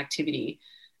is some activity.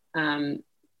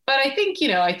 But I think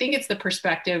it's the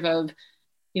perspective of,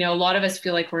 a lot of us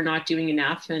feel like we're not doing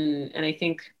enough. And I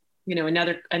think,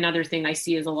 another thing I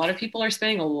see is a lot of people are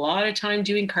spending a lot of time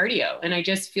doing cardio. And I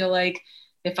just feel like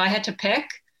if I had to pick,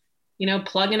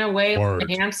 plugging away like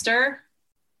a hamster,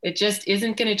 it just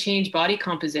isn't going to change body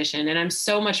composition. And I'm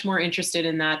so much more interested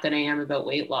in that than I am about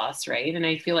weight loss. Right. And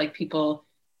I feel like people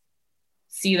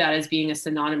see that as being a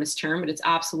synonymous term, but it's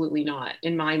absolutely not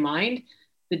in my mind.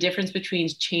 the difference between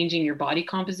changing your body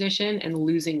composition and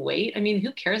losing weight. I mean,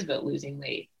 who cares about losing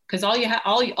weight? Because all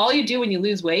you do when you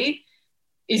lose weight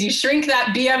is you shrink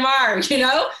that BMR, you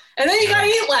know, and then you got to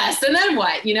eat less. And then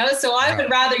what, you know? So I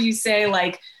would rather you say,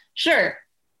 like, sure,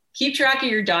 keep track of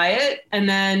your diet and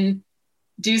then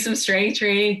do some strength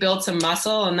training, build some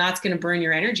muscle, and that's going to burn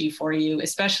your energy for you,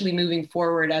 especially moving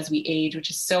forward as we age,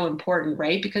 which is so important,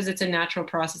 right? Because it's a natural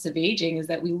process of aging, is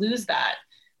that we lose that.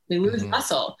 We lose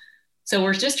muscle. So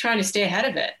we're just trying to stay ahead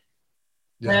of it.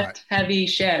 Yeah. Lift heavy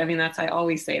shit. I mean, I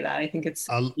always say that. I think it's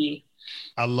key.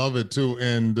 I love it too.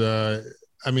 And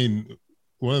I mean,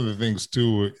 one of the things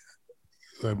too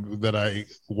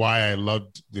why I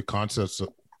loved the concepts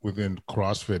within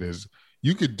CrossFit is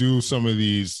you could do some of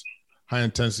these high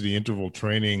intensity interval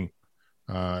training.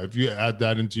 If you add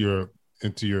that into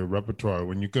your repertoire,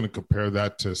 when you're going to compare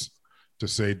that to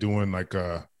say doing like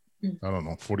I don't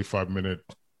know, 45-minute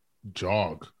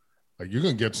jog, like you're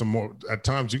going to get some more, at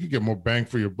times you can get more bang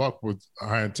for your buck with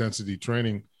high intensity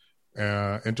training,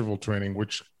 interval training,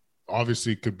 which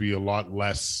obviously could be a lot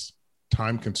less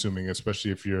time consuming,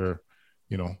 especially if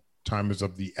time is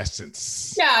of the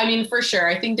essence. Yeah. I mean, for sure.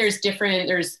 I think there's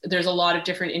a lot of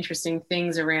different interesting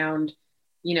things around,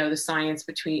 the science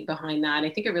behind that.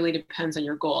 I think it really depends on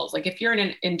your goals. Like if you're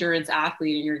an endurance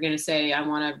athlete and you're going to say, I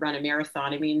want to run a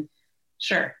marathon. I mean,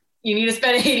 sure. You need to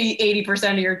spend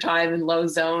 80% of your time in low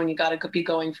zone. You got to be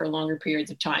going for longer periods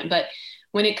of time. But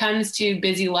when it comes to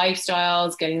busy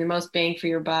lifestyles, getting the most bang for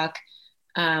your buck,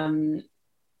 I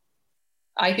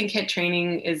think HIIT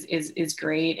training is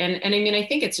great. And I mean, I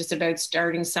think it's just about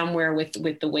starting somewhere with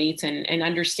the weights and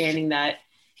understanding that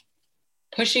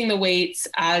pushing the weights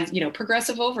as,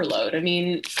 progressive overload. I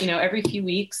mean, every few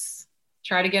weeks,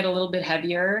 try to get a little bit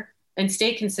heavier and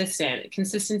stay consistent.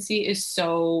 Consistency is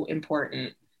so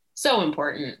important. So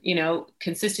important,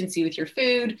 consistency with your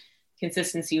food,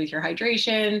 consistency with your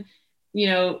hydration,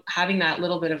 having that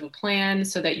little bit of a plan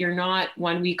so that you're not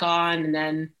 1 week on and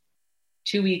then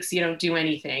 2 weeks, you don't do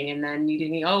anything. And then you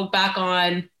didn't, back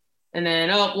on. And then,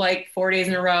 like 4 days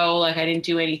in a row, like I didn't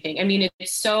do anything. I mean,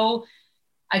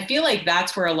 I feel like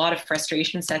that's where a lot of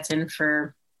frustration sets in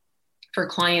for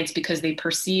clients because they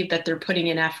perceive that they're putting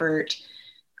in effort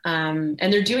and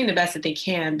they're doing the best that they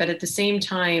can. But at the same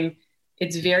time,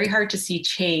 it's very hard to see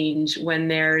change when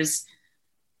there's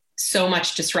so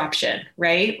much disruption,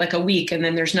 right? Like a week and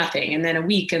then there's nothing, and then a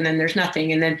week and then there's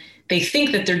nothing. And then they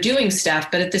think that they're doing stuff,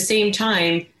 but at the same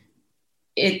time,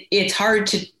 it's hard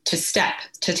to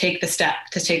take the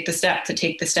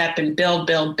step and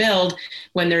build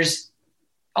when there's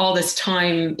all this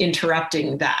time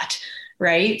interrupting that,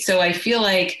 right? So I feel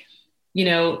like,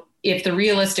 if the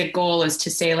realistic goal is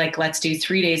to say, like, let's do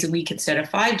 3 days a week instead of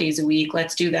 5 days a week,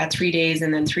 let's do that 3 days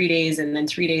and then 3 days and then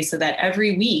 3 days so that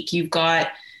every week you've got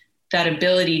that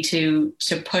ability to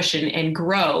push and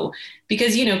grow.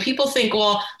 Because, people think,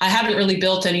 well, I haven't really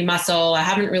built any muscle. I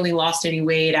haven't really lost any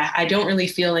weight. I don't really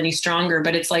feel any stronger,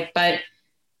 but it's like, but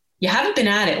you haven't been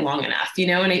at it long enough,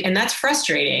 and that's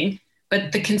frustrating,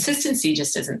 but the consistency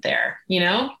just isn't there,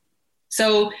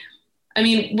 So, I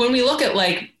mean, when we look at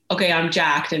like, okay, I'm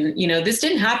jacked and, this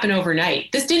didn't happen overnight.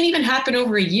 This didn't even happen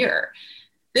over a year.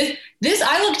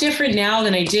 I look different now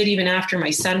than I did even after my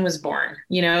son was born,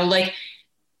 like,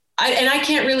 I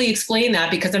can't really explain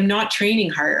that because I'm not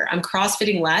training harder. I'm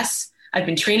CrossFitting less. I've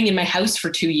been training in my house for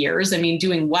 2 years. I mean,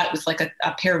 doing what with like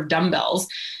a pair of dumbbells.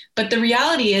 But the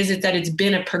reality is that it's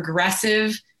been a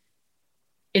progressive,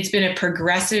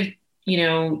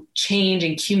 change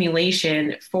and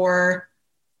accumulation for,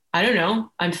 I don't know,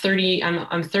 I'm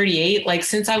 38, like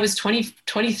since I was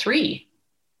 23,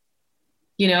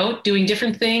 doing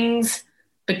different things,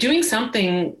 but doing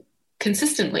something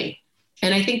consistently.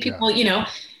 And I think people,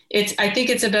 I think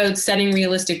it's about setting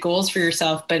realistic goals for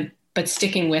yourself, but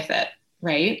sticking with it.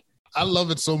 Right. I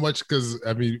love it so much because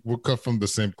I mean, we're cut from the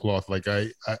same cloth. Like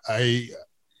I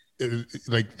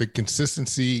like the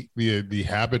consistency, the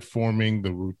habit forming,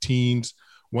 the routines.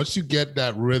 Once you get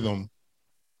that rhythm,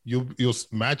 you'll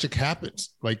magic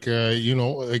happens. Like,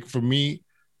 like for me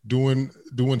doing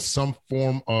some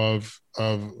form of,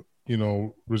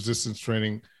 resistance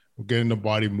training, getting the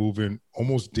body moving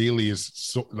almost daily is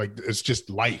so like, it's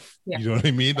just life. Yeah. You know what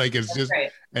I mean? Like it's just,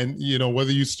 right. And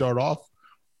whether you start off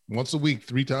once a week,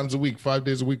 3 times a week, 5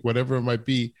 days a week, whatever it might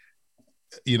be,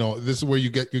 this is where you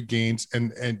get your gains.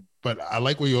 But I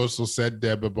like what you also said,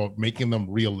 Deb, about making them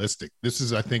realistic. This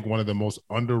is, I think, one of the most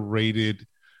underrated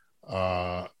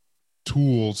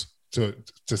tools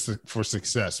for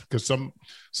success, because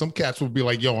some cats will be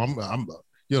like, yo, I'm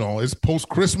it's post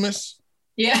Christmas.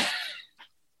 Yeah.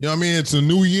 You know what I mean? It's a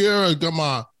new year. I got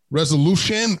my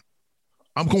resolution.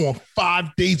 I'm going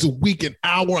 5 days a week, an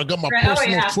hour. I got my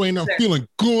personal trainer. I'm feeling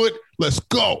good. Let's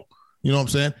go. You know what I'm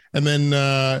saying? And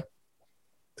then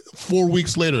 4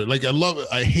 weeks later, like, I love it.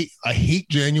 I hate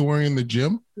January in the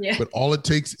gym, but all it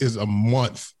takes is a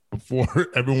month before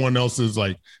everyone else is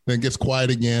like, then it gets quiet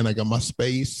again. I got my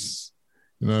space.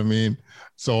 You know what I mean?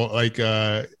 So like,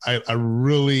 I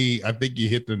think you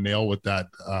hit the nail with that,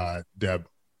 Deb.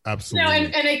 Absolutely. No,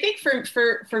 and I think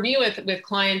for me with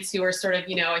clients who are sort of,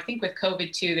 I think with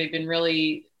COVID too,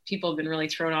 people have been really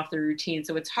thrown off their routine.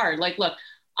 So it's hard. Like, look,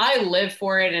 I live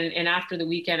for it. And after the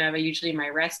weekend, I have usually my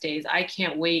rest days. I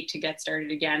can't wait to get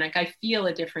started again. Like, I feel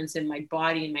a difference in my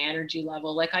body and my energy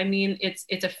level. Like, I mean, it's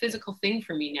a physical thing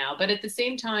for me now, but at the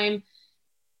same time,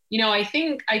 I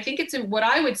think it's what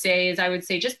I would say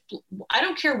just, I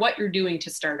don't care what you're doing to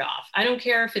start off. I don't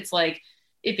care if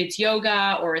it's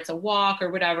yoga or it's a walk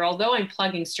or whatever, although I'm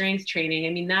plugging strength training. I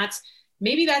mean,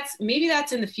 maybe that's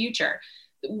in the future.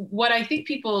 What I think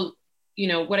people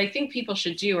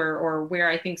should do, or where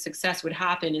I think success would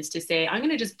happen, is to say, I'm going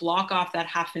to just block off that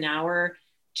half an hour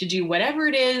to do whatever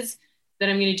it is that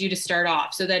I'm going to do to start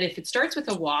off. So that if it starts with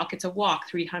a walk, it's a walk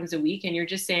 3 times a week. And you're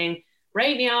just saying,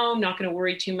 right now, I'm not going to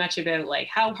worry too much about like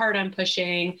how hard I'm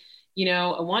pushing.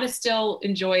 I want to still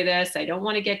enjoy this. I don't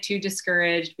want to get too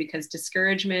discouraged, because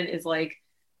discouragement is like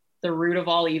the root of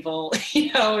all evil,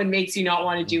 and makes you not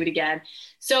want to do it again.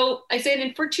 So I say,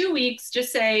 and for 2 weeks,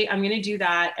 just say, I'm going to do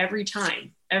that every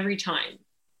time,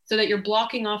 so that you're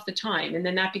blocking off the time. And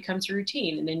then that becomes a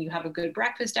routine. And then you have a good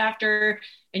breakfast after,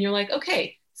 and you're like,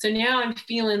 okay, so now I'm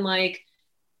feeling like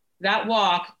that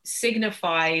walk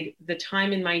signified the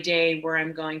time in my day where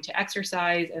I'm going to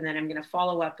exercise, and then I'm going to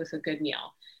follow up with a good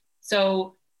meal.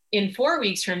 So in 4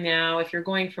 weeks from now, if you're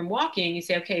going from walking, you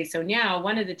say, okay, so now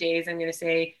one of the days I'm going to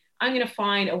say, I'm going to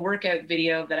find a workout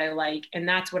video that I like, and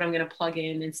that's what I'm going to plug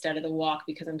in instead of the walk,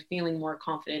 because I'm feeling more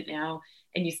confident now.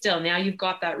 And now you've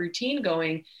got that routine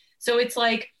going. So it's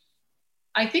like,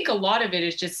 I think a lot of it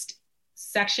is just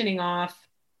sectioning off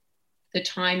the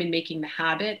time and making the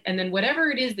habit. And then whatever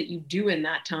it is that you do in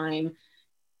that time,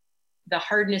 the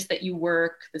hardness that you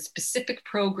work, the specific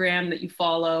program that you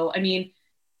follow, I mean,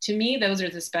 to me, those are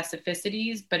the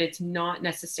specificities, but it's not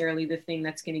necessarily the thing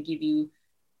that's going to give you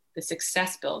the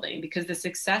success building, because the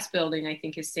success building, I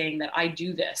think, is saying that I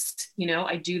do this,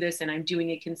 I do this and I'm doing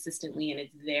it consistently and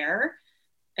it's there,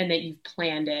 and that you've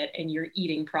planned it and you're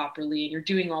eating properly and you're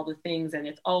doing all the things and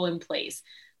it's all in place,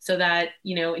 so that,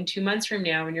 in 2 months from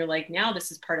now, when you're like, now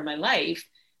this is part of my life,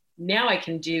 now I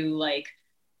can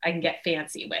get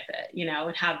fancy with it,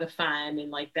 and have the fun.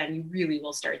 And like, then you really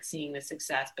will start seeing the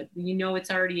success, but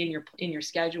it's already in your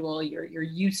schedule. You're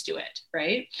used to it.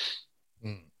 Right.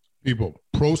 People,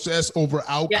 process over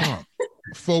outcome. Yeah.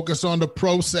 Focus on the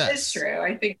process. It's true.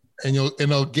 I think, and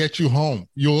it'll get you home.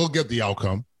 You'll get the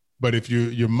outcome. But if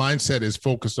your mindset is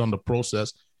focused on the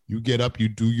process, you get up, you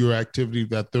do your activity,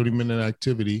 that 30-minute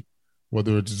activity,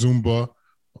 whether it's Zumba,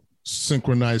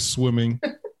 synchronized swimming,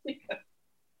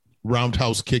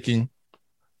 roundhouse kicking.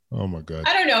 Oh my God.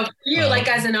 I don't know. For you, like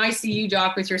as an ICU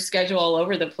doc with your schedule all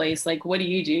over the place, like what do?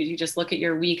 You just look at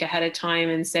your week ahead of time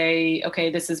and say, okay,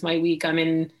 this is my week. I'm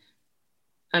in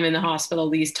the hospital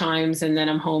these times, and then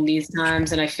I'm home these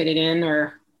times, and I fit it in?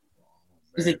 Or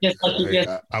is it just like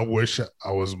I wish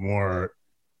I was more.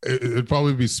 It'd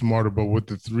probably be smarter, but with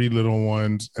the 3 little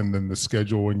ones and then the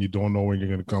schedule when you don't know when you're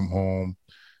going to come home,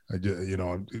 I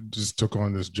just took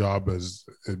on this job as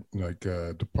like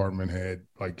a department head,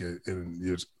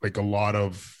 it's like a lot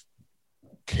of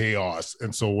chaos.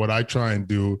 And so what I try and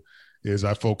do is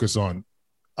I focus on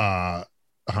high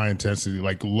intensity,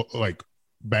 like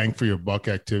bang for your buck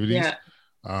activities. Yeah.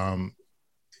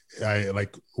 I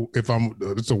like,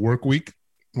 it's a work week,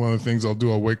 one of the things I'll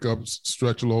do, I'll wake up,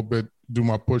 stretch a little bit, do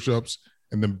my push-ups,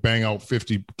 and then bang out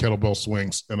 50 kettlebell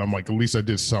swings. And I'm like, at least I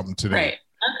did something today. Right.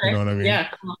 Okay. You know what I mean? Yeah.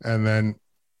 And then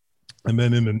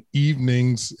in the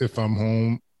evenings, if I'm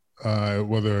home,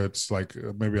 whether it's like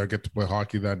maybe I get to play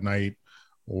hockey that night,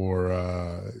 or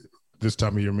this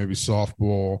time of year maybe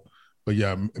softball. But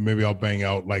yeah, maybe I'll bang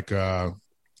out like a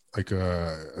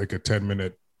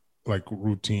 10-minute like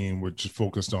routine, which is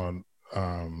focused on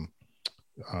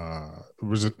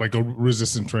like a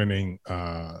resistance training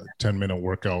 10-minute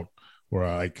workout where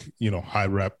I high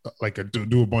rep, like I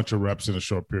do a bunch of reps in a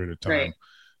short period of time. Right.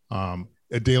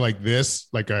 A day like this,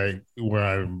 I get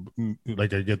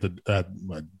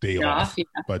my day off. Yeah.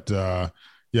 But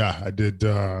I did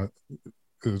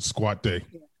squat day,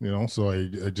 so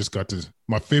I just got to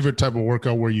my favorite type of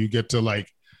workout where you get to like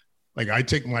I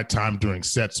take my time during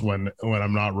sets when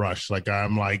I'm not rushed. Like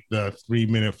I'm like the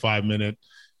 3-minute, 5-minute,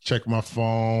 check my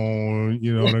phone.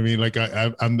 You know what I mean? Like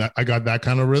I got that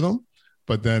kind of rhythm,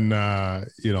 but then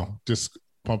just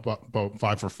pump up about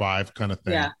 5 for 5 kind of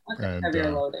thing. Yeah. Okay. And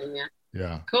Heavier loading. Yeah.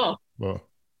 yeah, Cool. well,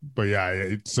 but yeah,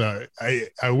 it's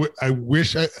I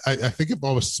wish I think if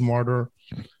I was smarter,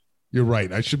 you're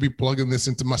right. I should be plugging this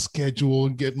into my schedule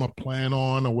and get my plan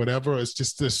on or whatever. It's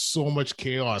just there's so much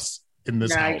chaos in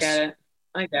this house. I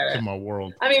get it. In my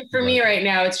world. I mean, for me right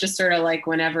now, it's just sort of like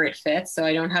whenever it fits. So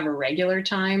I don't have a regular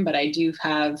time, but I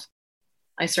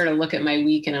sort of look at my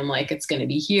week and I'm like, it's going to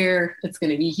be here. It's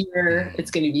going to be here.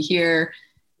 It's going to be here,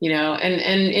 and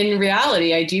in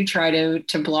reality, I do try to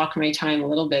block my time a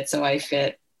little bit. So I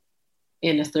fit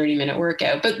in a 30-minute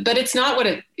workout, but it's not what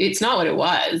it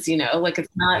was, like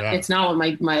it's not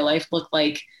what my life looked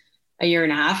like a year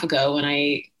and a half ago when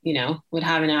I, would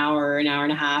have an hour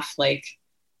and a half, like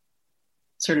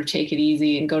sort of take it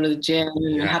easy and go to the gym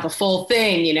and have a full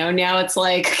thing, now it's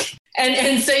like,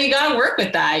 and so you got to work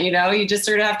with that, you just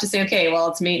sort of have to say, okay, well,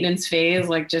 it's maintenance phase.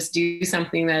 Like just do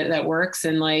something that works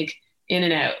and like in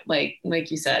and out, like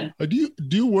you said. Do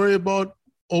you worry about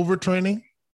overtraining?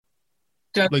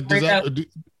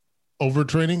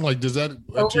 Overtraining? Like, does that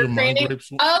to your mind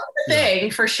grapes? Oh, the thing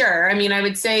for sure. I mean, I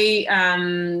would say,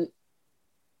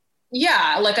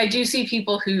 like I do see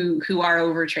people who are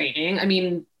overtraining. I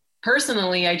mean,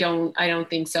 personally, I don't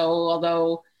think so.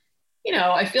 Although,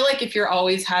 I feel like if you're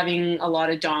always having a lot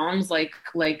of DOMs, like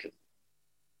that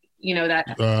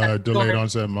delayed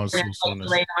onset muscle soreness,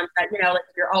 like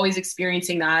if you're always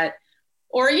experiencing that,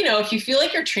 or if you feel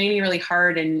like you're training really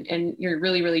hard and you're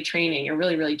really training, and you're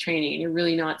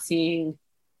really not seeing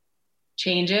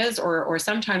changes or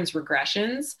sometimes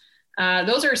regressions,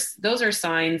 those are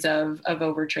signs of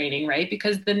overtraining, right?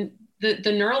 Because the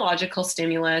neurological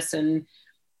stimulus and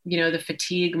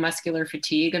the muscular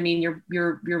fatigue. I mean,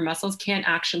 your muscles can't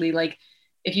actually, like,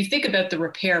 if you think about the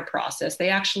repair process, they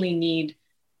actually need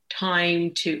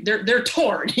time they're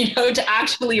torn, to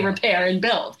actually repair and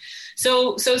build.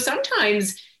 So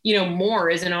sometimes, more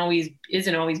isn't always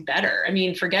better. I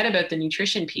mean, forget about the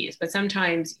nutrition piece, but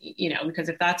sometimes, because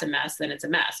if that's a mess, then it's a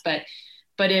mess. But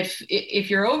if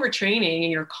you're overtraining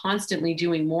and you're constantly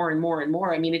doing more and more and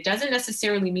more, I mean, it doesn't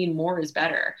necessarily mean more is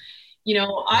better.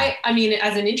 I mean,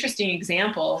 as an interesting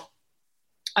example,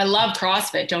 I love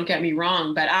CrossFit, don't get me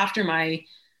wrong, but after my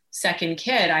second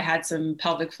kid, I had some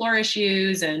pelvic floor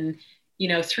issues and,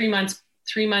 3 months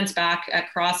back at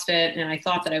CrossFit, and I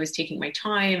thought that I was taking my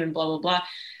time and blah, blah, blah.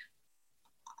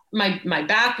 My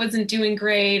back wasn't doing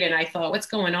great. And I thought, what's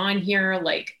going on here?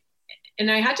 Like, and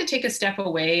I had to take a step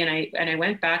away, and I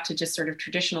went back to just sort of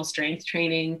traditional strength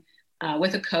training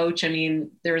with a coach. I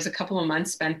mean, there was a couple of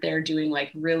months spent there doing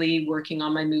like really working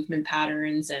on my movement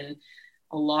patterns and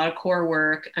a lot of core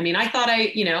work. I mean, I thought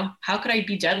how could I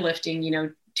be deadlifting,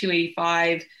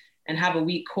 285 and have a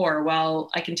weak core?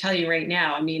 Well, I can tell you right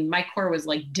now, I mean, my core was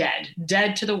like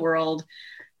dead to the world.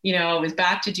 I was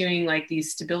back to doing like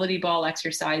these stability ball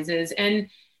exercises. And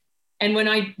when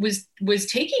I was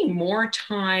taking more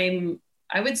time,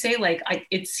 I would say like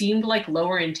it seemed like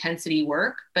lower intensity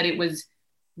work, but it was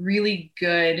really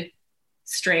good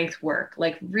strength work,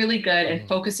 like really good, and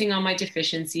focusing on my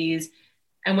deficiencies.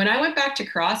 And when I went back to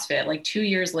CrossFit, like 2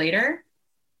 years later,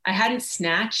 I hadn't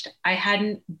snatched, I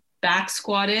hadn't back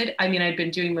squatted. I mean, I'd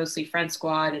been doing mostly front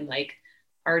squat and like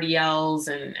RDLs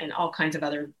and all kinds of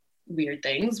other weird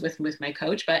things with my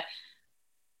coach, but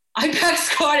I back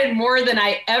squatted more than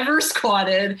I ever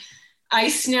squatted. I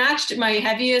snatched my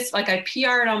heaviest, like I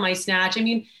PR'd on my snatch. I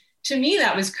mean, to me,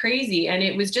 that was crazy. And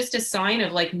it was just a sign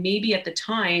of like, maybe at the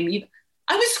time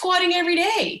I was squatting every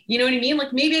day. You know what I mean?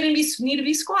 Like maybe I didn't need to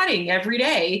be squatting every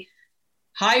day,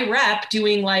 high rep,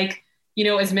 doing like,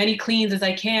 as many cleans as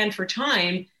I can for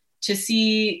time to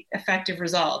see effective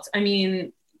results. I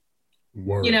mean,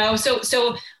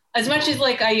 so as much as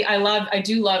like, I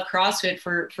do love CrossFit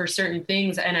for certain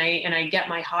things. And I get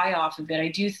my high off of it. I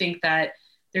do think that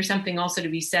there's something also to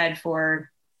be said for,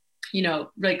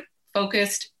 like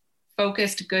focused,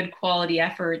 good quality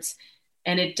efforts.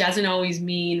 And it doesn't always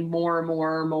mean more,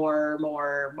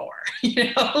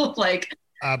 like.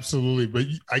 Absolutely. But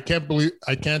I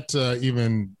can't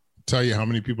even tell you how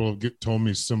many people have told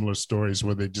me similar stories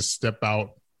where they just step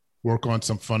out, work on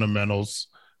some fundamentals,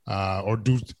 or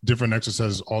do different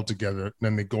exercises altogether. And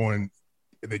then they go in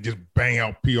and they just bang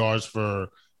out PRs for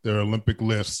their Olympic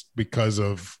lifts because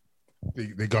of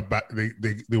they got back,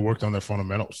 they worked on their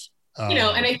fundamentals. And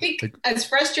I think as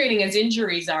frustrating as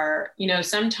injuries are,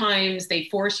 sometimes they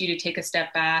force you to take a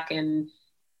step back and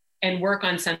work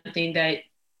on something that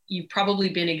you've probably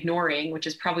been ignoring, which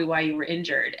is probably why you were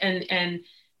injured. And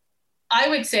I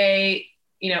would say,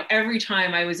 every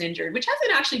time I was injured, which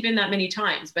hasn't actually been that many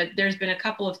times, but there's been a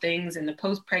couple of things in the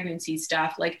post-pregnancy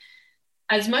stuff, like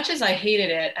as much as I hated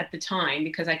it at the time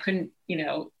because I couldn't,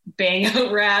 bang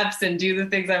out reps and do the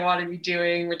things I wanted to be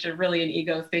doing, which are really an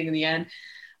ego thing in the end.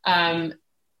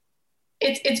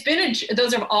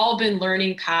 Those have all been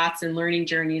learning paths and learning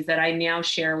journeys that I now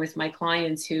share with my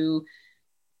clients who,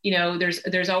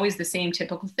 there's always the same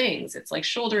typical things. It's like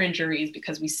shoulder injuries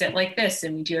because we sit like this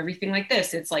and we do everything like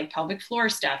this. It's like pelvic floor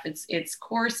stuff. It's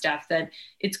core stuff,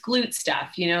 it's glute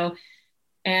stuff,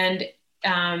 and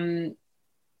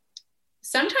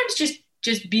sometimes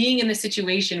just being in the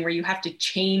situation where you have to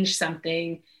change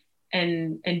something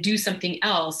and do something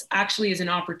else actually is an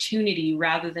opportunity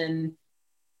rather than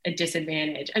a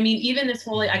disadvantage. I mean, even this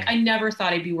whole, I never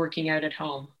thought I'd be working out at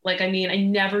home. I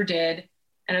never did.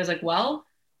 And I was like, well,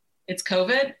 it's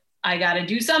COVID. I got to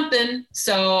do something.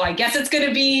 So I guess it's going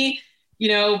to be,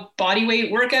 body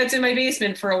weight workouts in my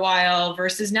basement for a while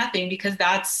versus nothing, because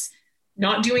that's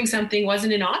not doing something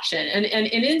wasn't an option. And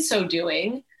in so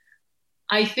doing,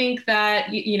 I think that,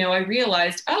 I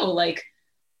realized, I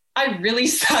really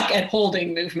suck at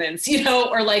holding movements,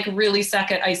 or really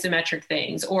suck at isometric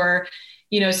things, or,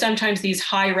 sometimes these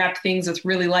high rep things with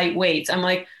really light weights. I'm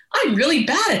like, I'm really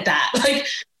bad at that.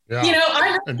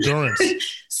 Endurance.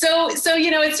 So, it's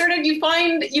sort of, you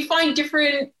find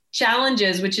different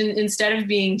challenges, which instead of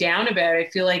being down about it, I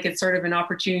feel like it's sort of an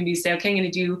opportunity to say, okay, I'm going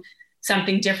to do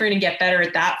something different and get better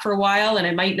at that for a while. And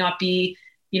I might not be,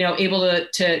 able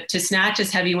to snatch as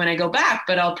heavy when I go back,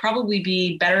 but I'll probably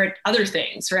be better at other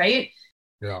things. Right.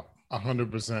 Yeah.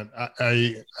 100%.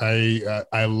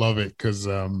 I love it. Cause,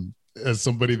 as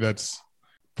somebody that's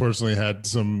personally had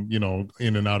some,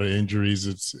 in and out of injuries,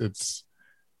 it's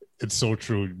so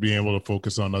true. Being able to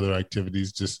focus on other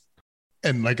activities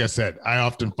and like I said, I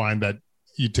often find that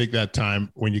you take that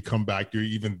time when you come back, you're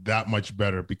even that much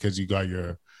better because you got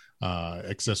your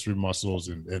accessory muscles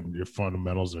and your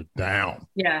fundamentals are down.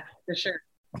 Yeah, for sure.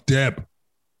 Deb,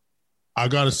 I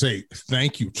got to say,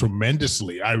 thank you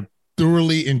tremendously. I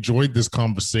thoroughly enjoyed this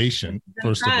conversation.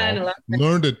 First of all,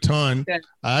 learned a ton. Good.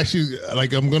 I actually,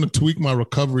 I'm going to tweak my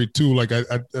recovery too. I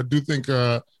do think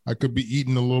I could be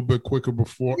eating a little bit quicker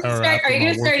before or after. Are you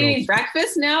going to start eating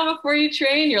breakfast now before you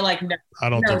train? You're like, no. I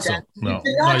don't think so. No,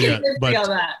 not yet. But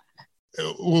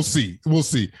we'll see.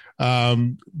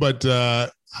 But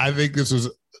I think this was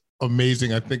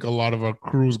amazing. I think a lot of our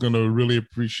crew is going to really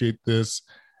appreciate this.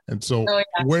 And so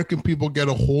where can people get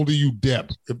a hold of you,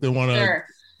 Deb, if they want to? Sure.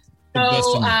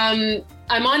 So I'm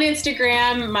on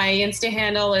Instagram. My Insta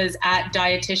handle is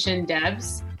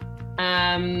 @dietitiandebs.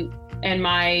 And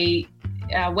my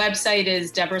website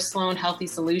is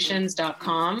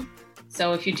deborasloanhealthysolutions.com.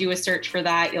 So if you do a search for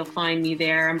that, you'll find me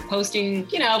there. I'm posting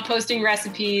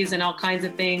recipes and all kinds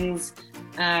of things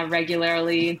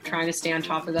regularly, trying to stay on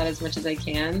top of that as much as I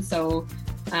can. So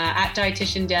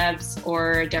 @dietitiandebs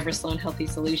or Debora Sloan Healthy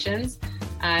Solutions.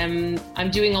 I'm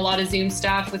doing a lot of Zoom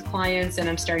stuff with clients, and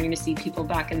I'm starting to see people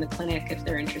back in the clinic if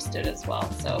they're interested as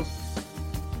well. So,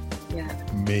 yeah.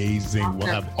 Amazing. Awesome. We'll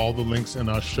have all the links in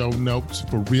our show notes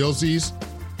for realsies.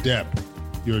 Deb,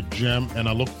 you're a gem, and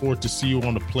I look forward to see you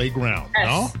on the playground. Yes.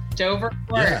 No? Dover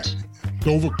Court. Yeah.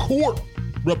 Dover Court.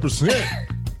 Represent.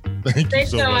 Thanks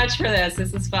so much for this.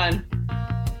 This is fun.